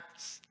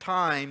exact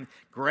time,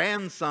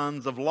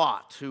 grandsons of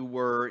Lot, who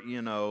were,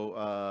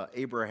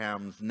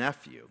 Abraham's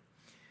nephew.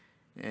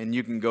 And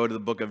you can go to the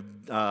book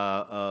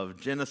of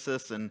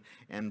Genesis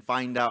and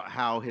find out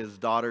how his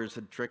daughters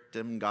had tricked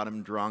him, got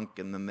him drunk,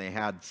 and then they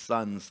had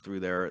sons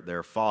through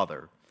their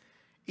father.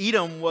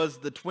 Edom was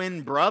the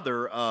twin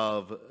brother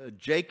of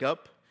Jacob,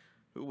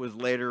 who was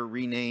later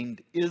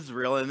renamed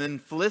Israel. And then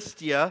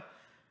Philistia,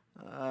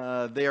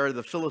 they are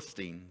the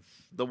Philistines,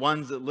 the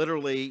ones that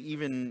literally,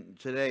 even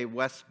today,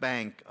 west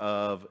bank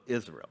of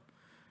Israel.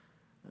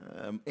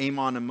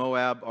 Ammon and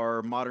Moab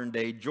are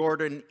modern-day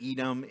Jordan.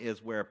 Edom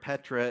is where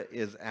Petra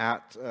is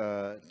at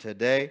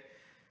today.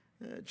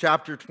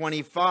 Chapter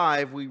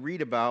 25, we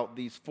read about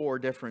these 4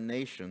 different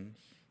nations.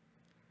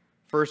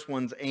 First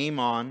one's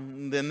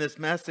Ammon. Then this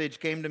message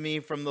came to me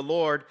from the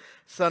Lord,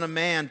 Son of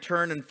man,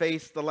 turn and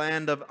face the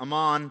land of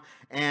Ammon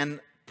and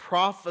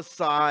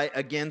prophesy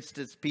against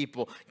its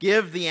people.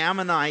 Give the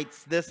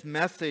Ammonites this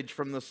message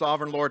from the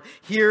sovereign Lord.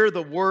 Hear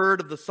the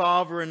word of the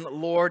sovereign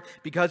Lord,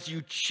 because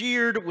you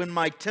cheered when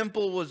my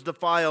temple was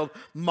defiled,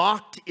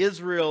 mocked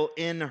Israel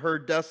in her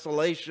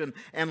desolation,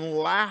 and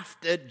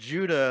laughed at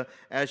Judah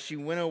as she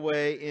went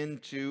away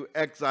into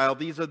exile.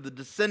 These are the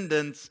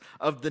descendants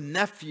of the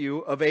nephew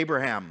of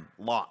Abraham,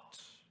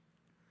 Lot.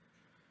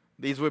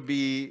 These would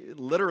be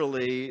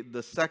literally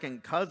the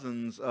second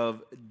cousins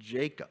of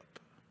Jacob.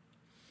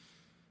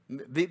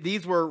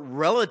 These were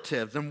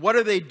relatives. And what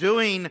are they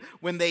doing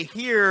when they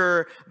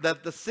hear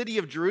that the city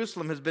of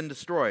Jerusalem has been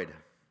destroyed?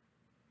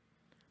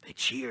 They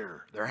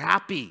cheer. They're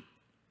happy.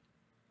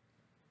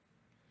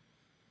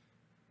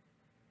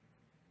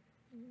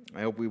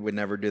 I hope we would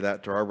never do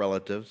that to our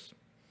relatives.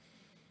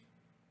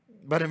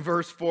 But in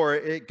verse 4,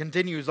 it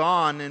continues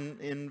on. And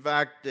in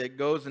fact, it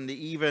goes into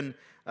even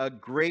a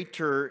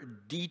greater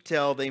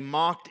detail. They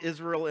mocked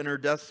Israel in her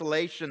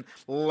desolation,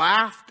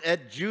 laughed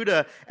at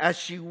Judah as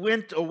she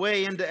went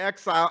away into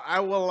exile.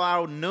 I will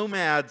allow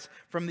nomads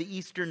from the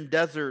eastern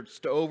deserts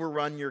to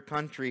overrun your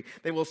country.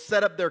 They will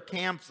set up their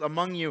camps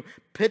among you,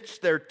 pitch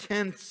their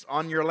tents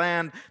on your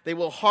land. They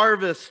will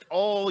harvest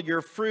all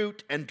your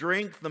fruit and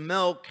drink the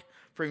milk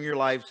from your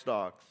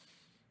livestock.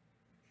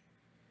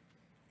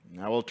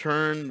 And I will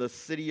turn the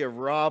city of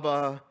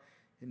Rabbah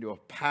into a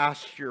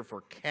pasture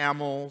for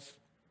camels,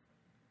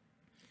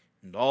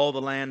 and all the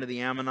land of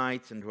the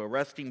Ammonites into a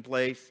resting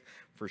place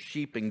for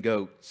sheep and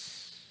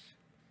goats.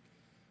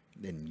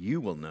 Then you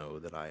will know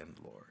that I am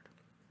the Lord.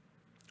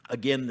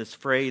 Again, this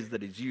phrase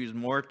that is used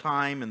more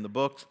time in the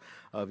books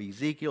of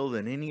Ezekiel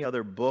than any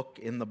other book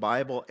in the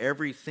Bible.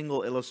 Every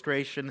single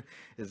illustration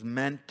is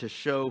meant to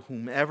show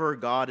whomever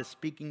God is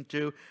speaking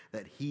to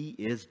that he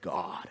is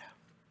God.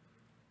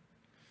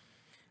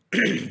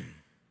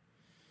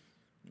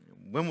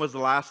 When was the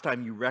last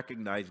time you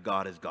recognized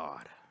God as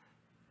God?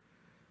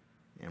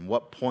 And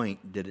what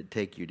point did it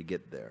take you to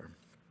get there?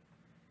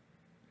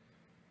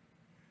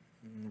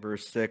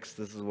 Verse 6,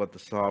 this is what the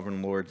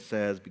sovereign Lord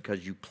says,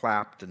 because you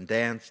clapped and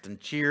danced and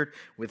cheered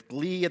with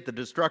glee at the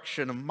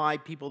destruction of my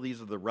people.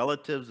 These are the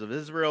relatives of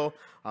Israel.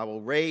 I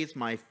will raise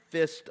my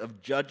fist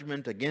of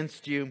judgment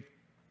against you.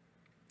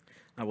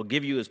 I will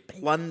give you as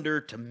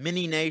plunder to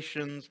many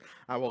nations.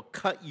 I will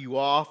cut you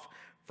off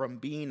from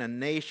being a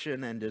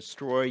nation and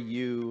destroy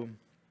you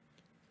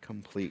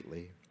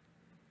completely.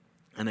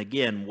 And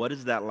again, what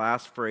does that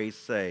last phrase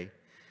say?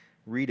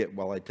 Read it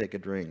while I take a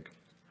drink.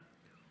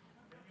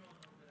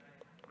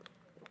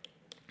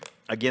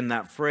 Again,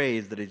 that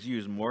phrase that is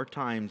used more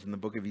times in the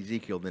book of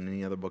Ezekiel than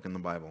any other book in the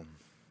Bible.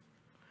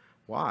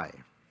 Why?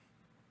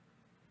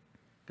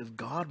 Because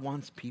God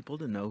wants people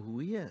to know who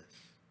He is.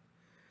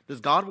 Does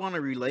God want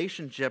a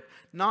relationship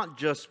not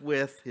just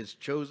with His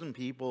chosen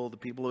people, the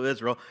people of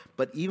Israel,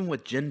 but even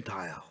with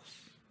Gentiles?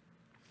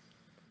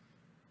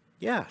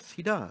 Yes,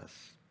 He does.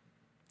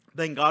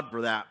 Thank God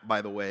for that,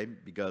 by the way,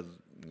 because,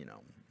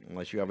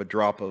 unless you have a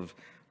drop of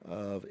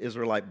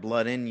Israelite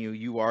blood in you,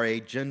 you are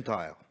a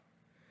Gentile.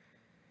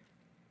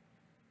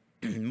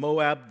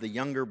 Moab, the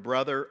younger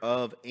brother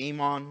of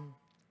Ammon.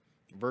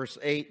 Verse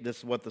 8, this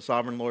is what the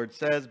sovereign Lord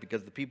says,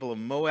 because the people of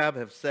Moab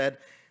have said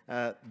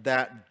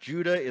that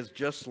Judah is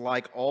just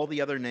like all the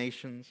other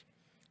nations.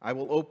 I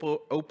will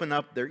open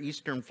up their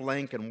eastern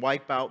flank and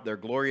wipe out their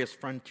glorious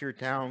frontier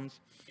towns,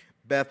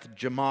 Beth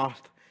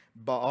Jamoth,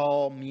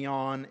 Baal,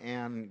 Meon,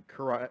 and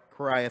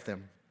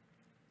Kiriathim.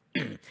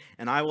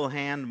 And I will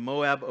hand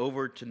Moab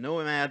over to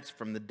nomads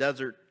from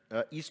the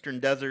eastern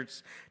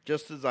deserts,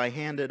 just as I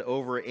handed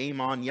over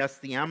Ammon. Yes,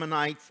 the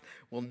Ammonites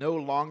will no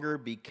longer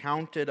be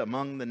counted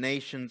among the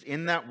nations.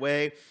 In that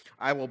way,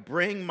 I will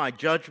bring my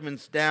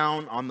judgments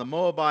down on the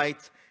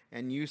Moabites.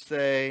 And you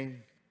say,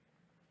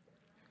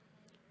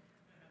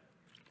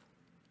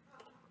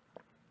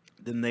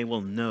 then they will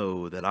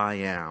know that I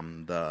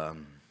am the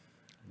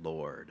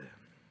Lord.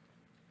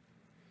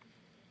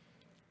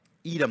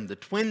 Edom, the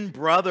twin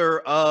brother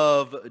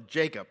of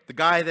Jacob, the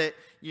guy that,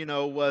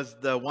 was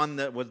the one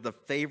that was the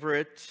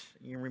favorite,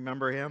 you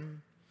remember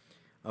him,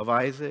 of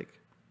Isaac?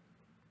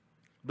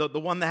 The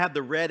one that had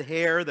the red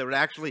hair that would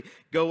actually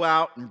go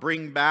out and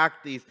bring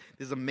back these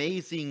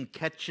amazing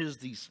catches,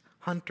 these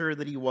hunter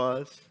that he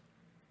was.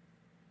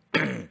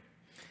 This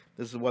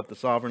is what the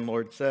sovereign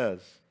Lord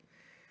says.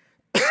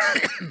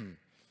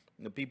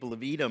 The people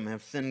of Edom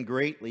have sinned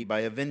greatly by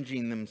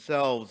avenging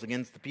themselves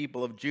against the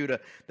people of Judah.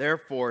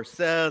 Therefore,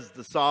 says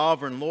the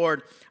sovereign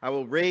Lord, I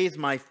will raise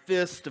my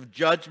fist of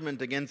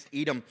judgment against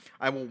Edom.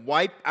 I will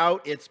wipe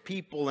out its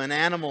people and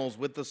animals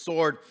with the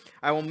sword.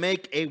 I will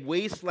make a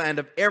wasteland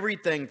of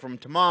everything from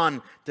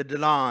Teman to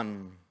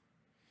Dedan.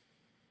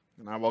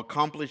 And I will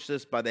accomplish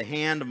this by the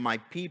hand of my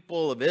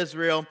people of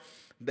Israel.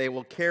 They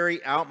will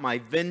carry out my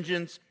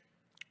vengeance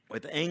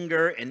with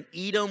anger, and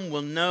Edom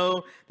will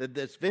know that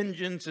this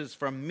vengeance is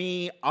from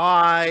me.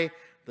 I,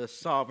 the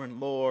sovereign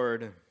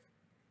Lord,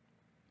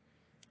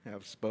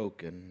 have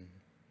spoken.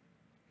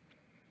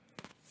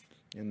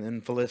 And then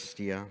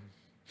Philistia,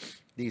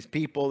 these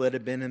people that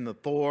have been in the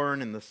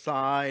thorn in the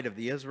side of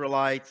the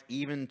Israelites,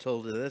 even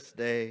till to this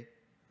day.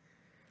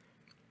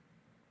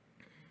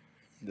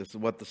 This is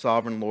what the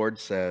sovereign Lord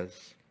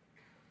says.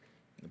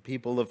 The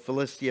people of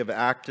Philistia have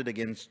acted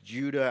against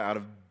Judah out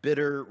of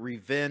bitter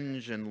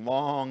revenge and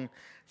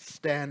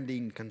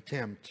long-standing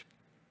contempt.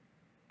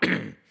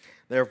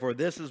 Therefore,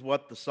 this is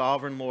what the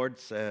sovereign Lord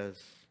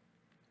says.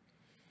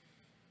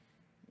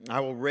 I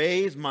will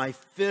raise my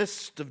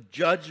fist of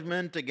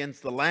judgment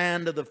against the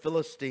land of the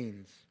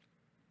Philistines.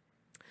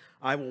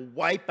 I will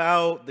wipe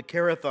out the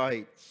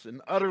Kerethites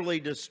and utterly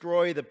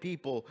destroy the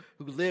people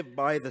who live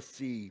by the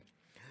sea.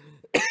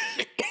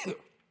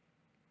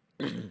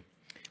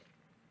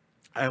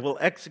 I will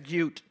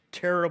execute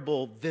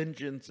terrible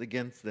vengeance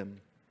against them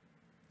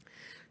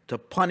to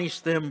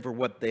punish them for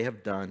what they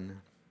have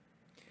done.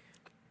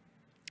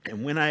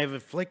 And when I have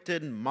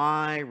inflicted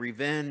my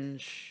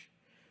revenge,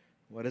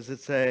 what does it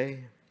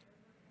say?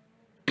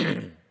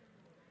 Do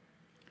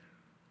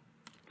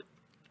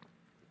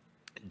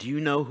you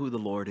know who the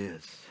Lord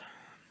is?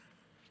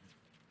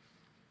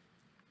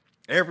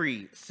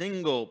 Every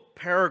single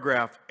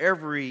paragraph,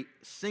 every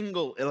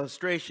single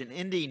illustration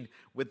ending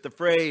with the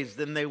phrase,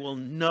 then they will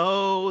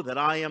know that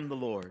I am the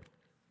Lord.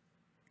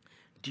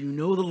 Do you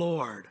know the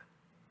Lord?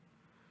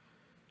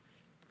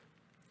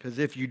 Because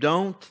if you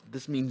don't,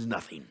 this means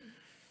nothing.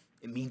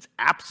 It means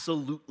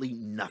absolutely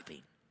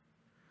nothing.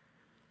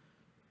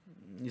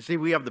 You see,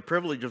 we have the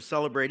privilege of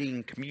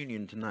celebrating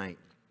communion tonight.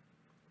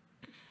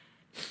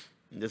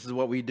 This is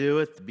what we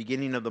do at the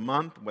beginning of the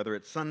month, whether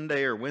it's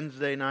Sunday or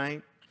Wednesday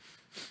night.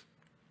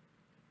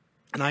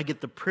 And I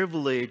get the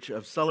privilege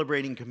of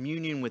celebrating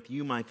communion with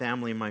you, my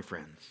family, and my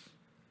friends.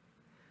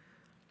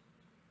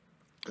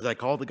 As I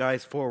call the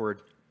guys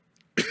forward,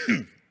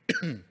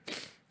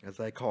 as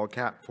I call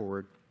Kat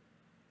forward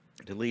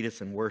to lead us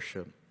in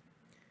worship,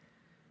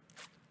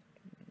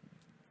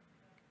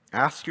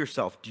 ask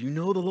yourself, do you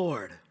know the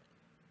Lord?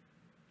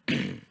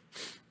 Do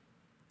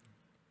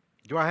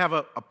Do I have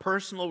a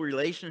personal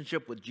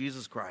relationship with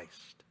Jesus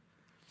Christ?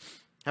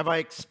 Have I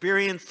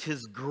experienced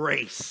His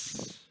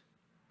grace?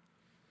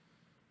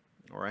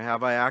 Or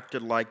have I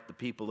acted like the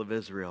people of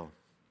Israel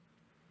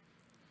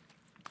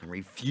and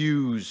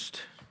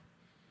refused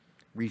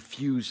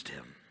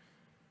Him?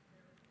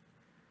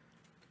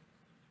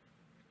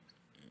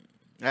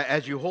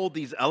 As you hold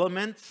these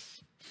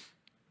elements,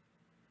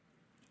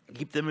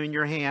 keep them in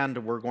your hand.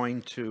 We're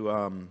going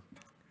to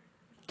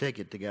take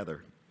it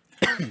together.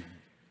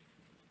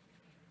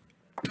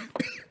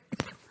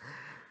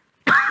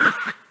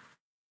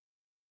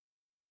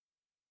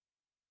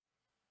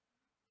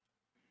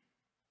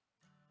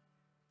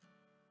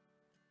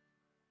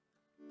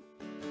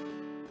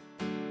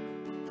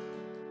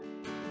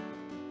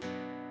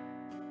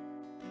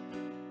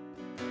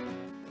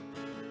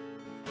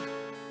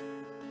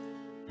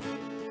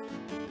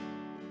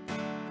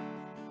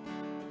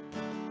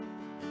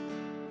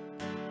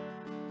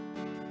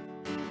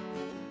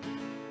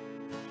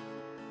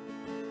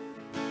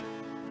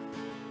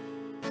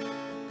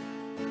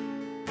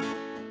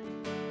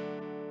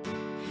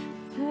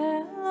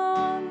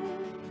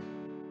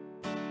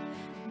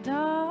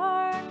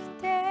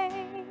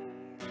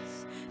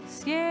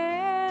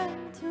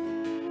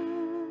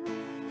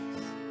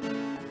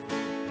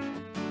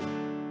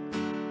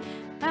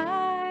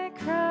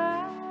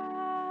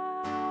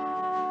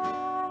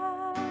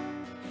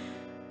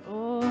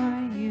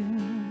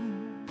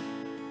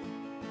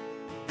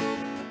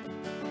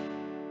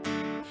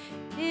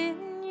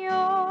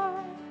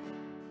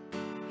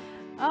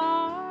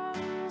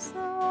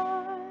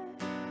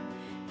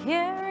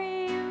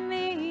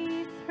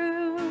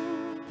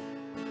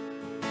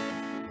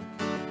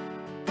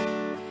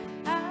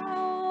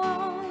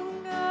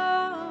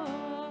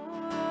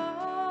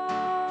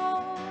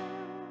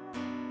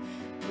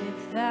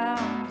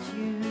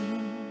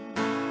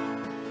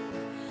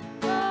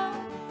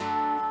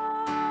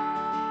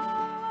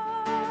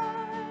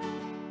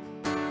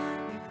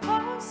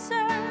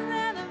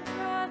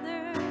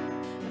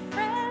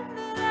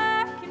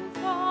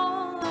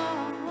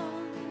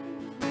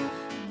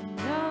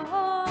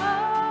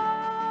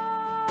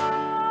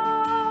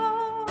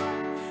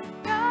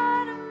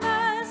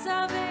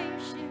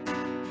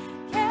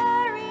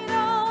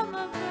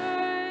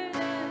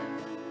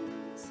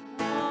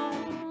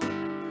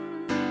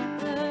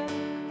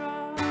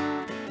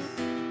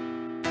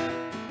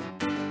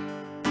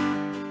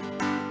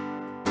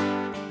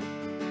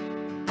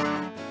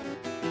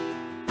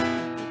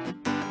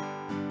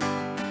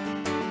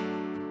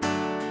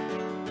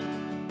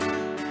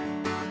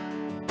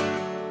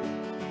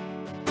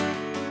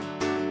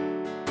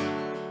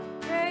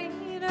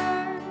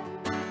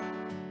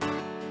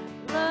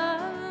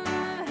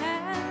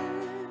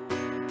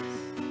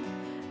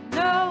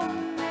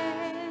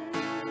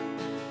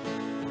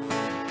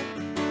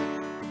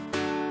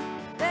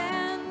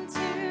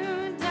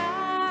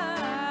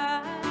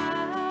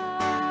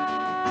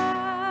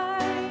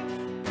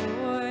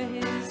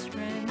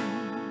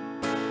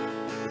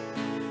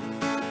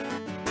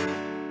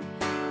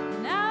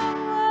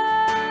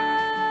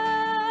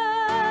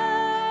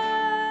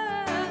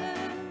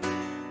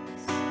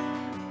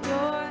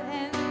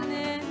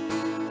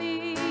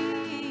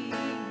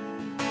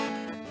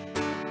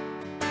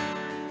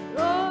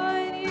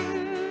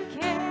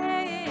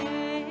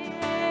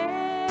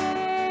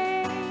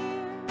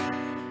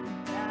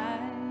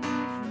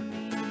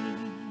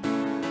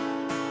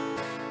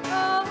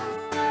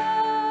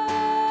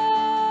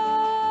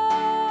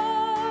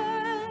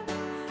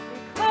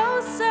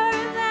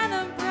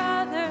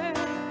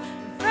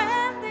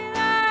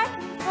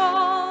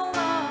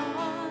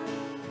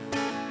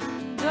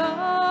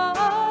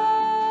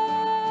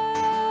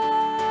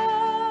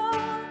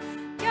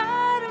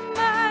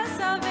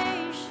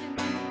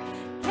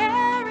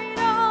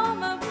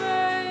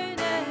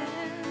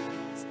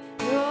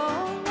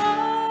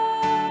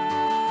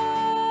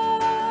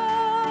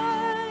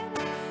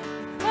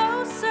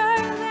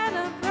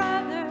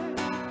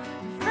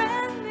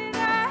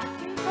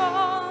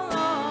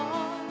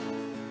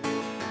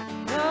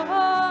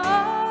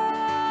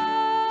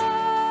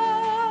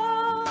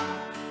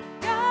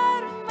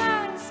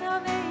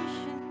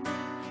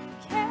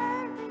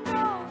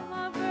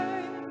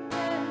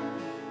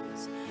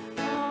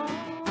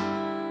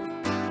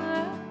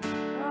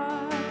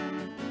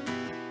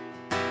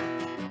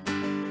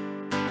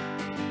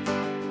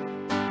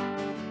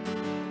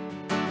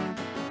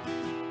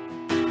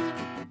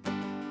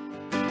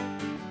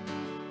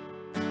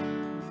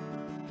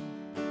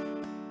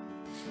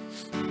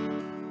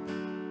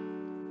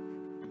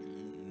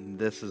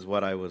 This is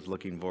what I was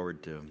looking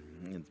forward to.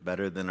 It's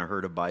better than a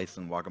herd of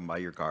bison walking by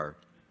your car.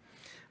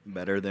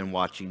 Better than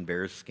watching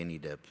bears skinny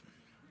dip.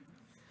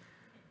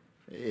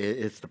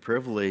 It's the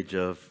privilege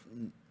of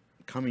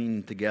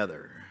coming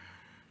together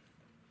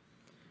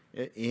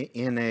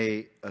in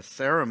a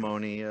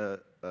ceremony, a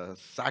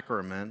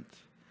sacrament,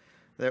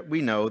 that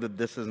we know that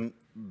this isn't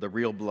the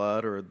real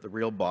blood or the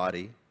real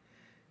body.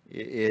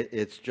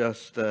 It's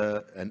just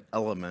an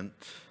element.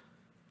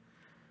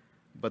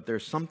 But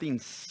there's something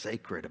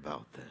sacred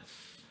about this.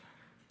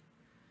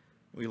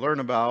 We learn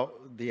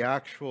about the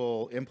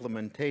actual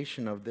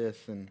implementation of this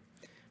in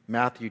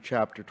Matthew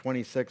chapter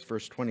 26,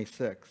 verse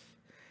 26.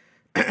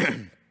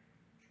 The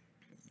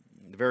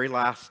very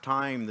last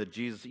time that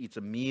Jesus eats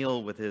a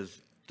meal with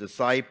his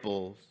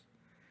disciples,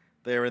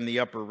 they're in the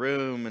upper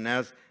room, and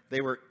as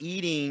they were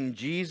eating,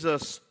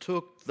 Jesus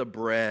took the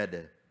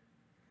bread.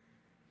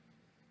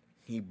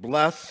 He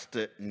blessed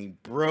it, and he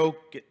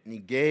broke it, and he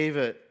gave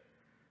it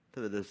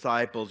to the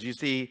disciples. You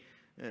see,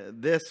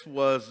 this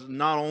was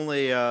not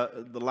only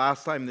the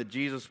last time that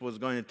Jesus was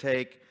going to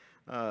take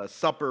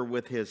supper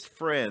with his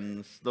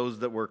friends, those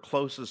that were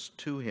closest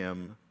to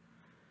him,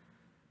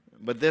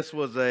 but this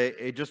was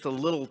just a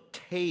little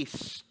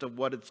taste of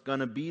what it's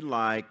going to be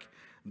like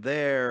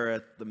there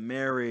at the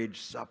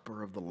marriage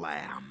supper of the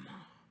Lamb.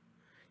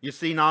 You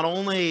see, not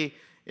only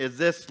is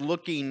this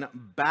looking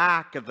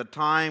back at the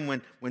time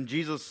when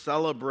Jesus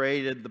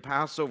celebrated the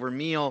Passover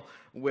meal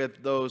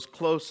with those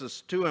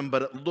closest to him,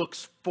 but it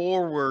looks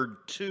forward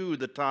to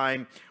the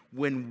time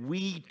when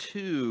we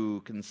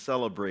too can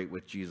celebrate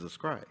with Jesus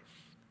Christ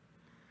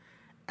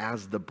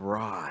as the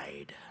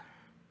bride,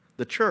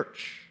 the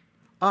church,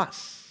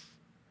 us.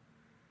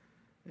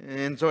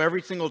 And so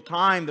every single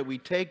time that we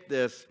take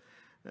this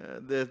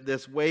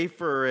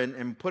wafer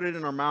and put it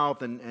in our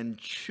mouth and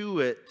chew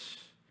it,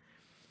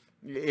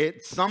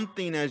 it's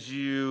something as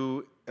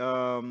you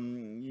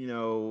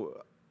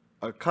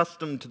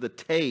accustomed to the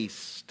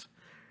taste,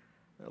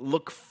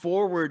 look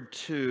forward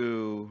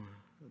to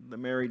the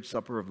marriage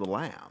supper of the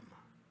Lamb.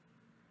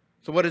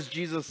 So what does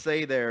Jesus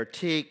say there?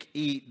 Take,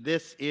 eat,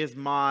 this is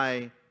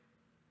my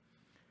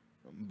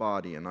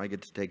body, and I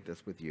get to take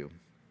this with you.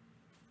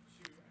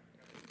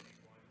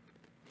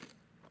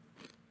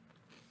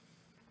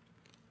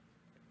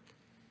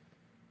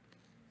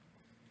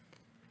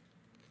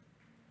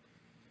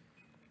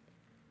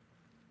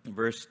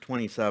 Verse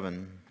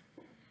 27.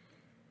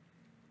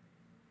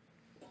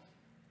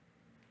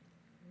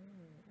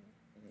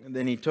 And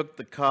then he took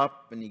the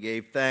cup and he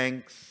gave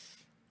thanks.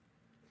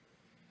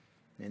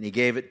 And he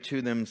gave it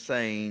to them,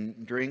 saying,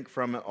 drink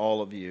from it,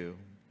 all of you.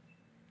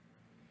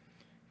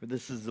 For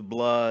this is the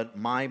blood,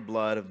 my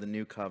blood of the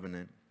new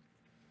covenant,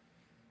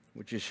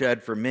 which is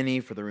shed for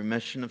many for the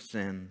remission of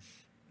sins.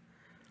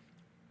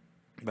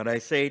 But I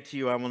say to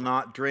you, I will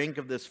not drink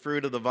of this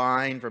fruit of the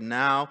vine from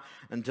now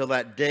until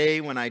that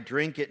day when I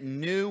drink it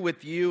new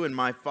with you in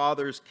my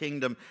Father's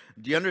kingdom.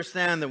 Do you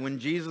understand that when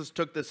Jesus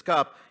took this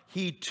cup,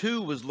 he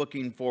too was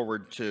looking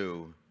forward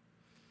to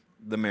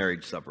the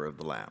marriage supper of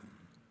the Lamb?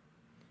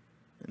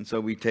 And so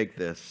we take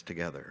this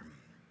together.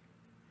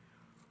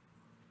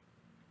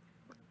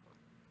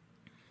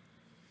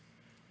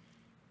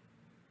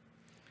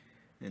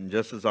 And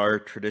just as our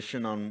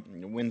tradition on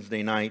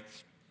Wednesday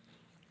nights,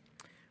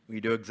 we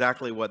do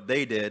exactly what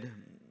they did.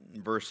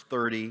 In verse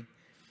 30,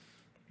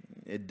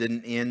 it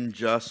didn't end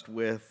just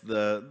with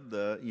the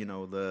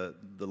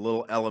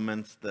little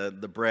elements, the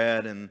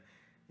bread and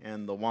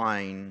the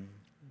wine.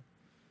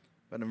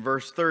 But in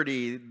verse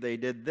 30, they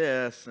did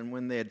this, and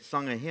when they had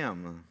sung a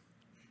hymn,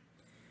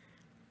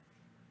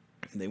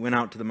 they went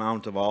out to the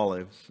Mount of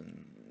Olives.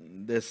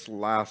 And this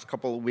last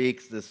couple of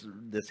weeks,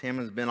 this hymn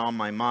has been on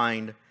my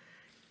mind.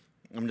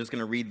 I'm just going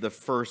to read the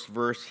first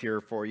verse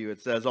here for you.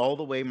 It says, all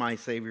the way my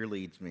Savior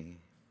leads me.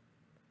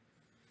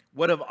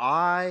 What have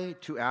I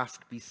to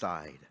ask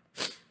beside?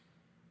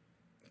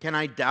 Can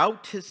I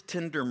doubt his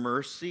tender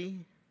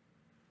mercy,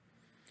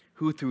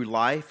 who through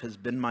life has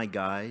been my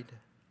guide?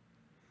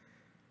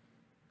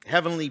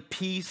 Heavenly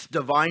peace,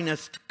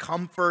 divinest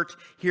comfort,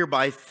 here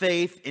by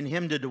faith in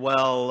him to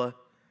dwell.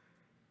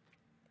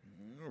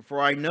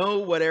 For I know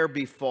whate'er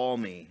befall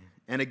me.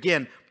 And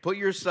again, put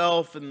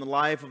yourself in the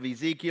life of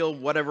Ezekiel,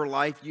 whatever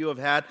life you have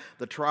had,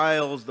 the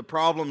trials, the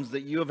problems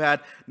that you have had,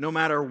 no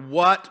matter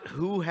what,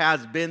 who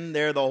has been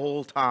there the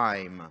whole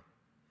time?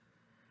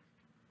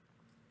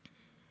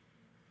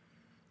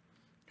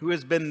 Who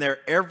has been there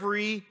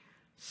every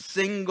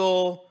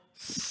single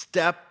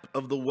step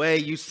of the way?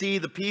 You see,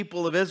 the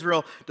people of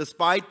Israel,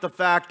 despite the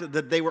fact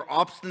that they were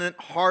obstinate,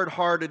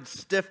 hard-hearted,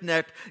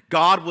 stiff-necked,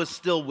 God was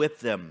still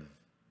with them,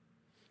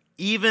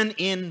 even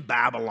in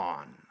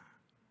Babylon.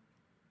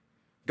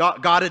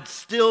 God had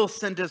still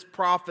sent his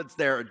prophets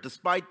there,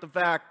 despite the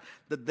fact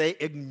that they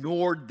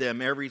ignored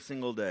them every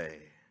single day.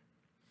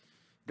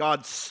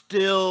 God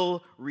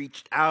still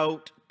reached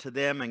out to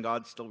them, and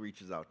God still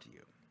reaches out to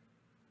you.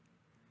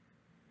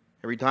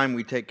 Every time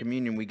we take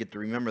communion, we get to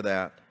remember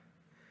that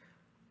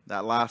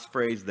last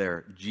phrase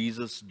there,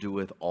 Jesus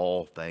doeth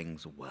all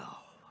things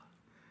well.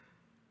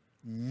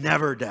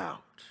 Never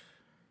doubt.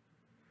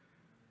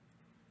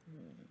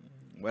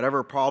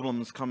 Whatever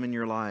problems come in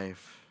your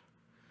life,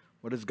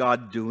 what is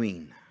God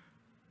doing?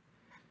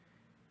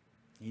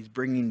 He's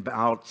bringing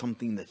out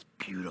something that's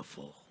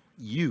beautiful.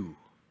 You,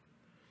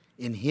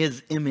 in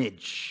his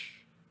image,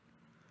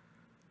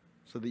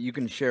 so that you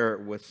can share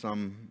it with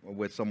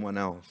someone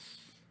else.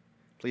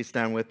 Please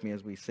stand with me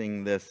as we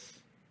sing this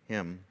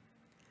hymn.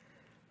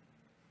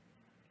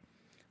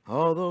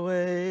 All the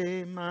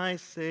way my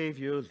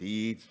Savior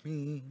leads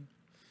me,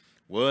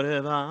 What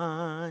have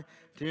I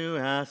to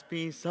ask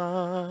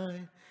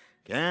beside?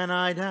 Can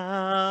I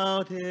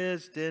doubt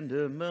his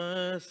tender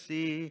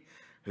mercy,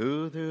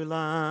 who through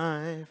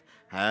life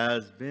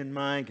has been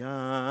my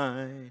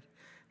guide?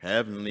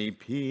 Heavenly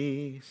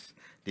peace,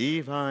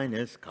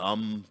 divinest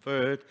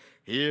comfort,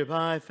 here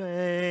by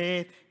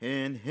faith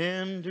in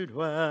him to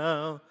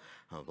dwell.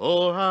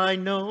 For I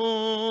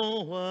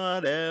know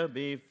whate'er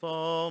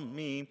befall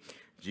me,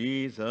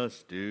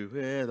 Jesus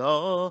doeth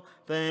all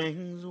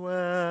things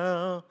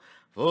well.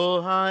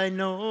 For I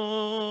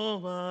know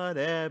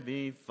whate'er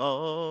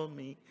befall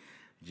me,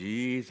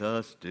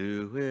 Jesus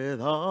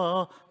doeth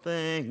all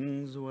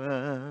things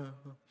well.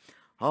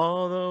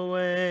 All the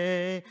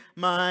way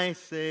my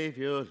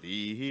Savior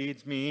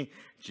leads me,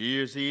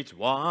 cheers each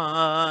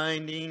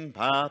winding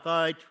path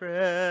I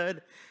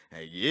tread,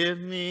 and give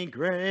me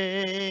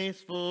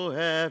grace for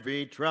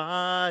every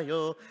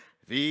trial,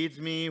 feeds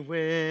me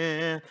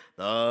with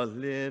the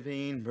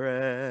living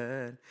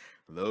bread.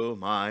 Though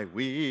my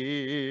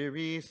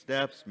weary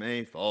steps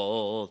may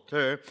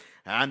falter,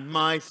 and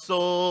my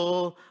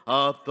soul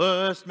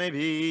athirst may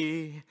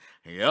be,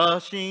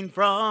 gushing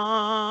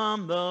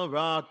from the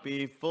rock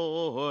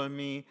before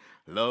me,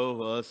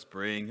 lo, a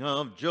spring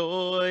of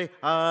joy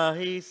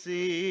I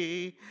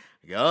see.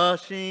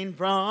 Gushing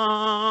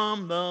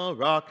from the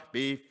rock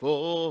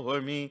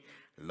before me,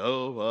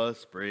 lo, a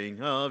spring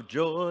of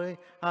joy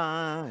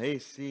I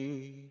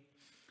see.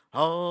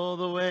 All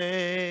the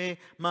way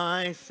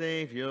my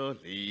Savior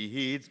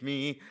leads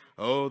me,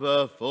 oh,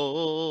 the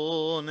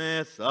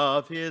fullness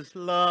of his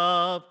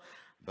love.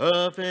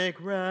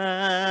 Perfect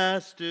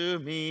rest to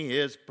me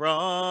is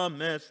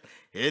promised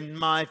in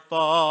my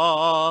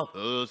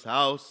Father's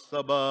house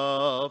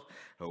above.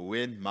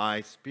 When my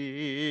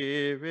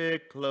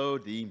spirit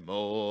clothed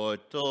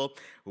immortal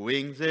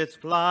wings its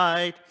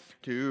flight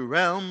to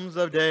realms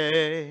of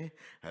day,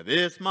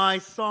 this my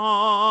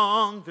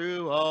song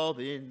through all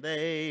the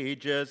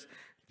ages,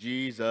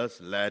 Jesus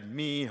led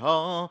me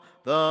all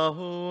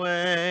the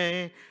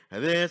way.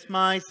 This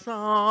my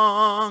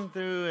song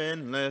through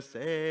endless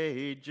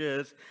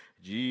ages,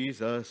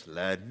 Jesus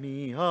led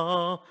me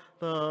all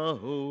the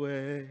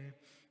way.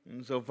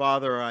 And so,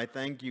 Father, I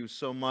thank you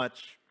so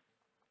much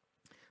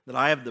that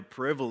I have the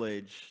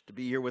privilege to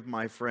be here with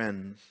my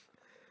friends,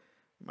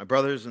 my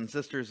brothers and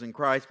sisters in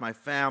Christ, my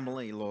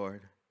family,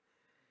 Lord.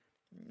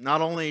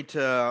 Not only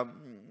to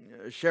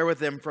share with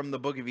them from the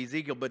book of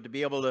Ezekiel, but to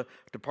be able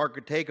to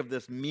partake of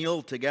this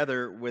meal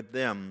together with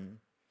them.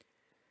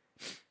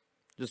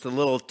 Just a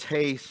little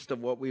taste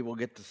of what we will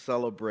get to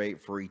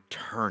celebrate for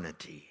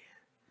eternity.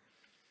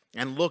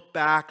 And look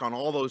back on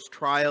all those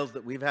trials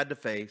that we've had to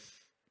face.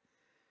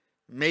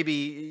 Maybe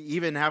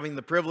even having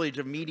the privilege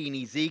of meeting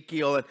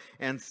Ezekiel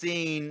and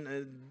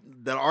seeing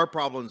that our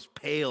problems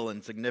pale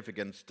in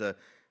significance to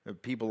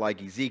people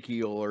like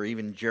Ezekiel or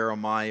even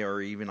Jeremiah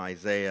or even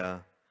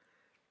Isaiah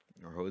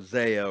or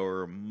Hosea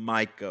or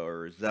Micah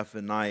or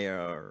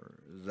Zephaniah or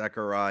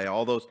Zechariah,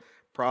 all those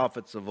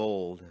prophets of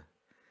old.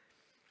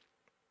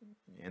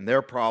 And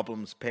their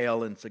problems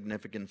pale in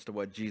significance to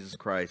what Jesus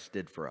Christ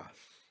did for us.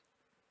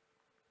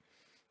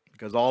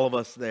 Because all of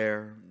us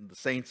there, the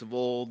saints of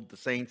old, the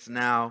saints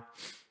now,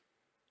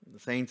 the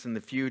saints in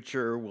the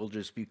future, will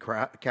just be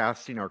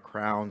casting our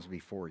crowns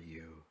before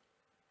you.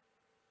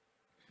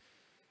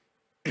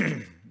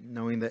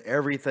 Knowing that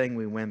everything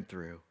we went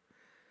through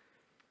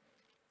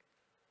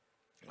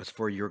was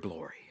for your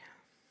glory.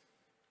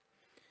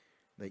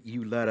 That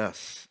you led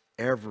us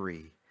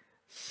every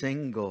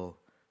single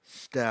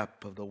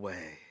step of the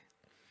way.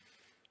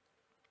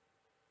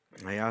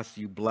 I ask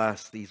you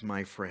bless these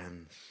my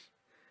friends.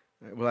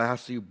 I will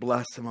ask you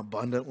bless them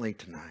abundantly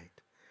tonight.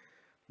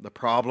 The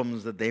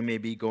problems that they may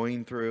be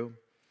going through,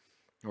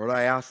 Lord,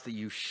 I ask that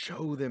you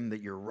show them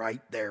that you're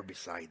right there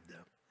beside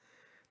them.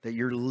 That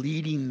you're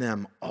leading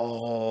them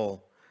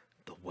all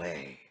the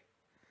way.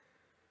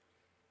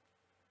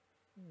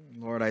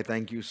 Lord, I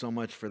thank you so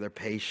much for their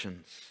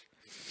patience.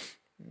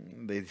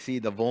 They see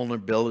the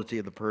vulnerability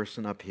of the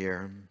person up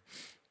here.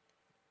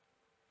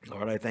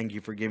 Lord, I thank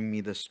you for giving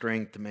me the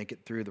strength to make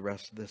it through the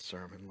rest of this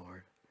sermon,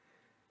 Lord.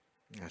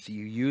 As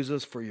you use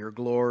us for your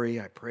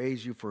glory, I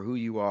praise you for who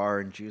you are.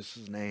 In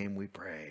Jesus' name we pray.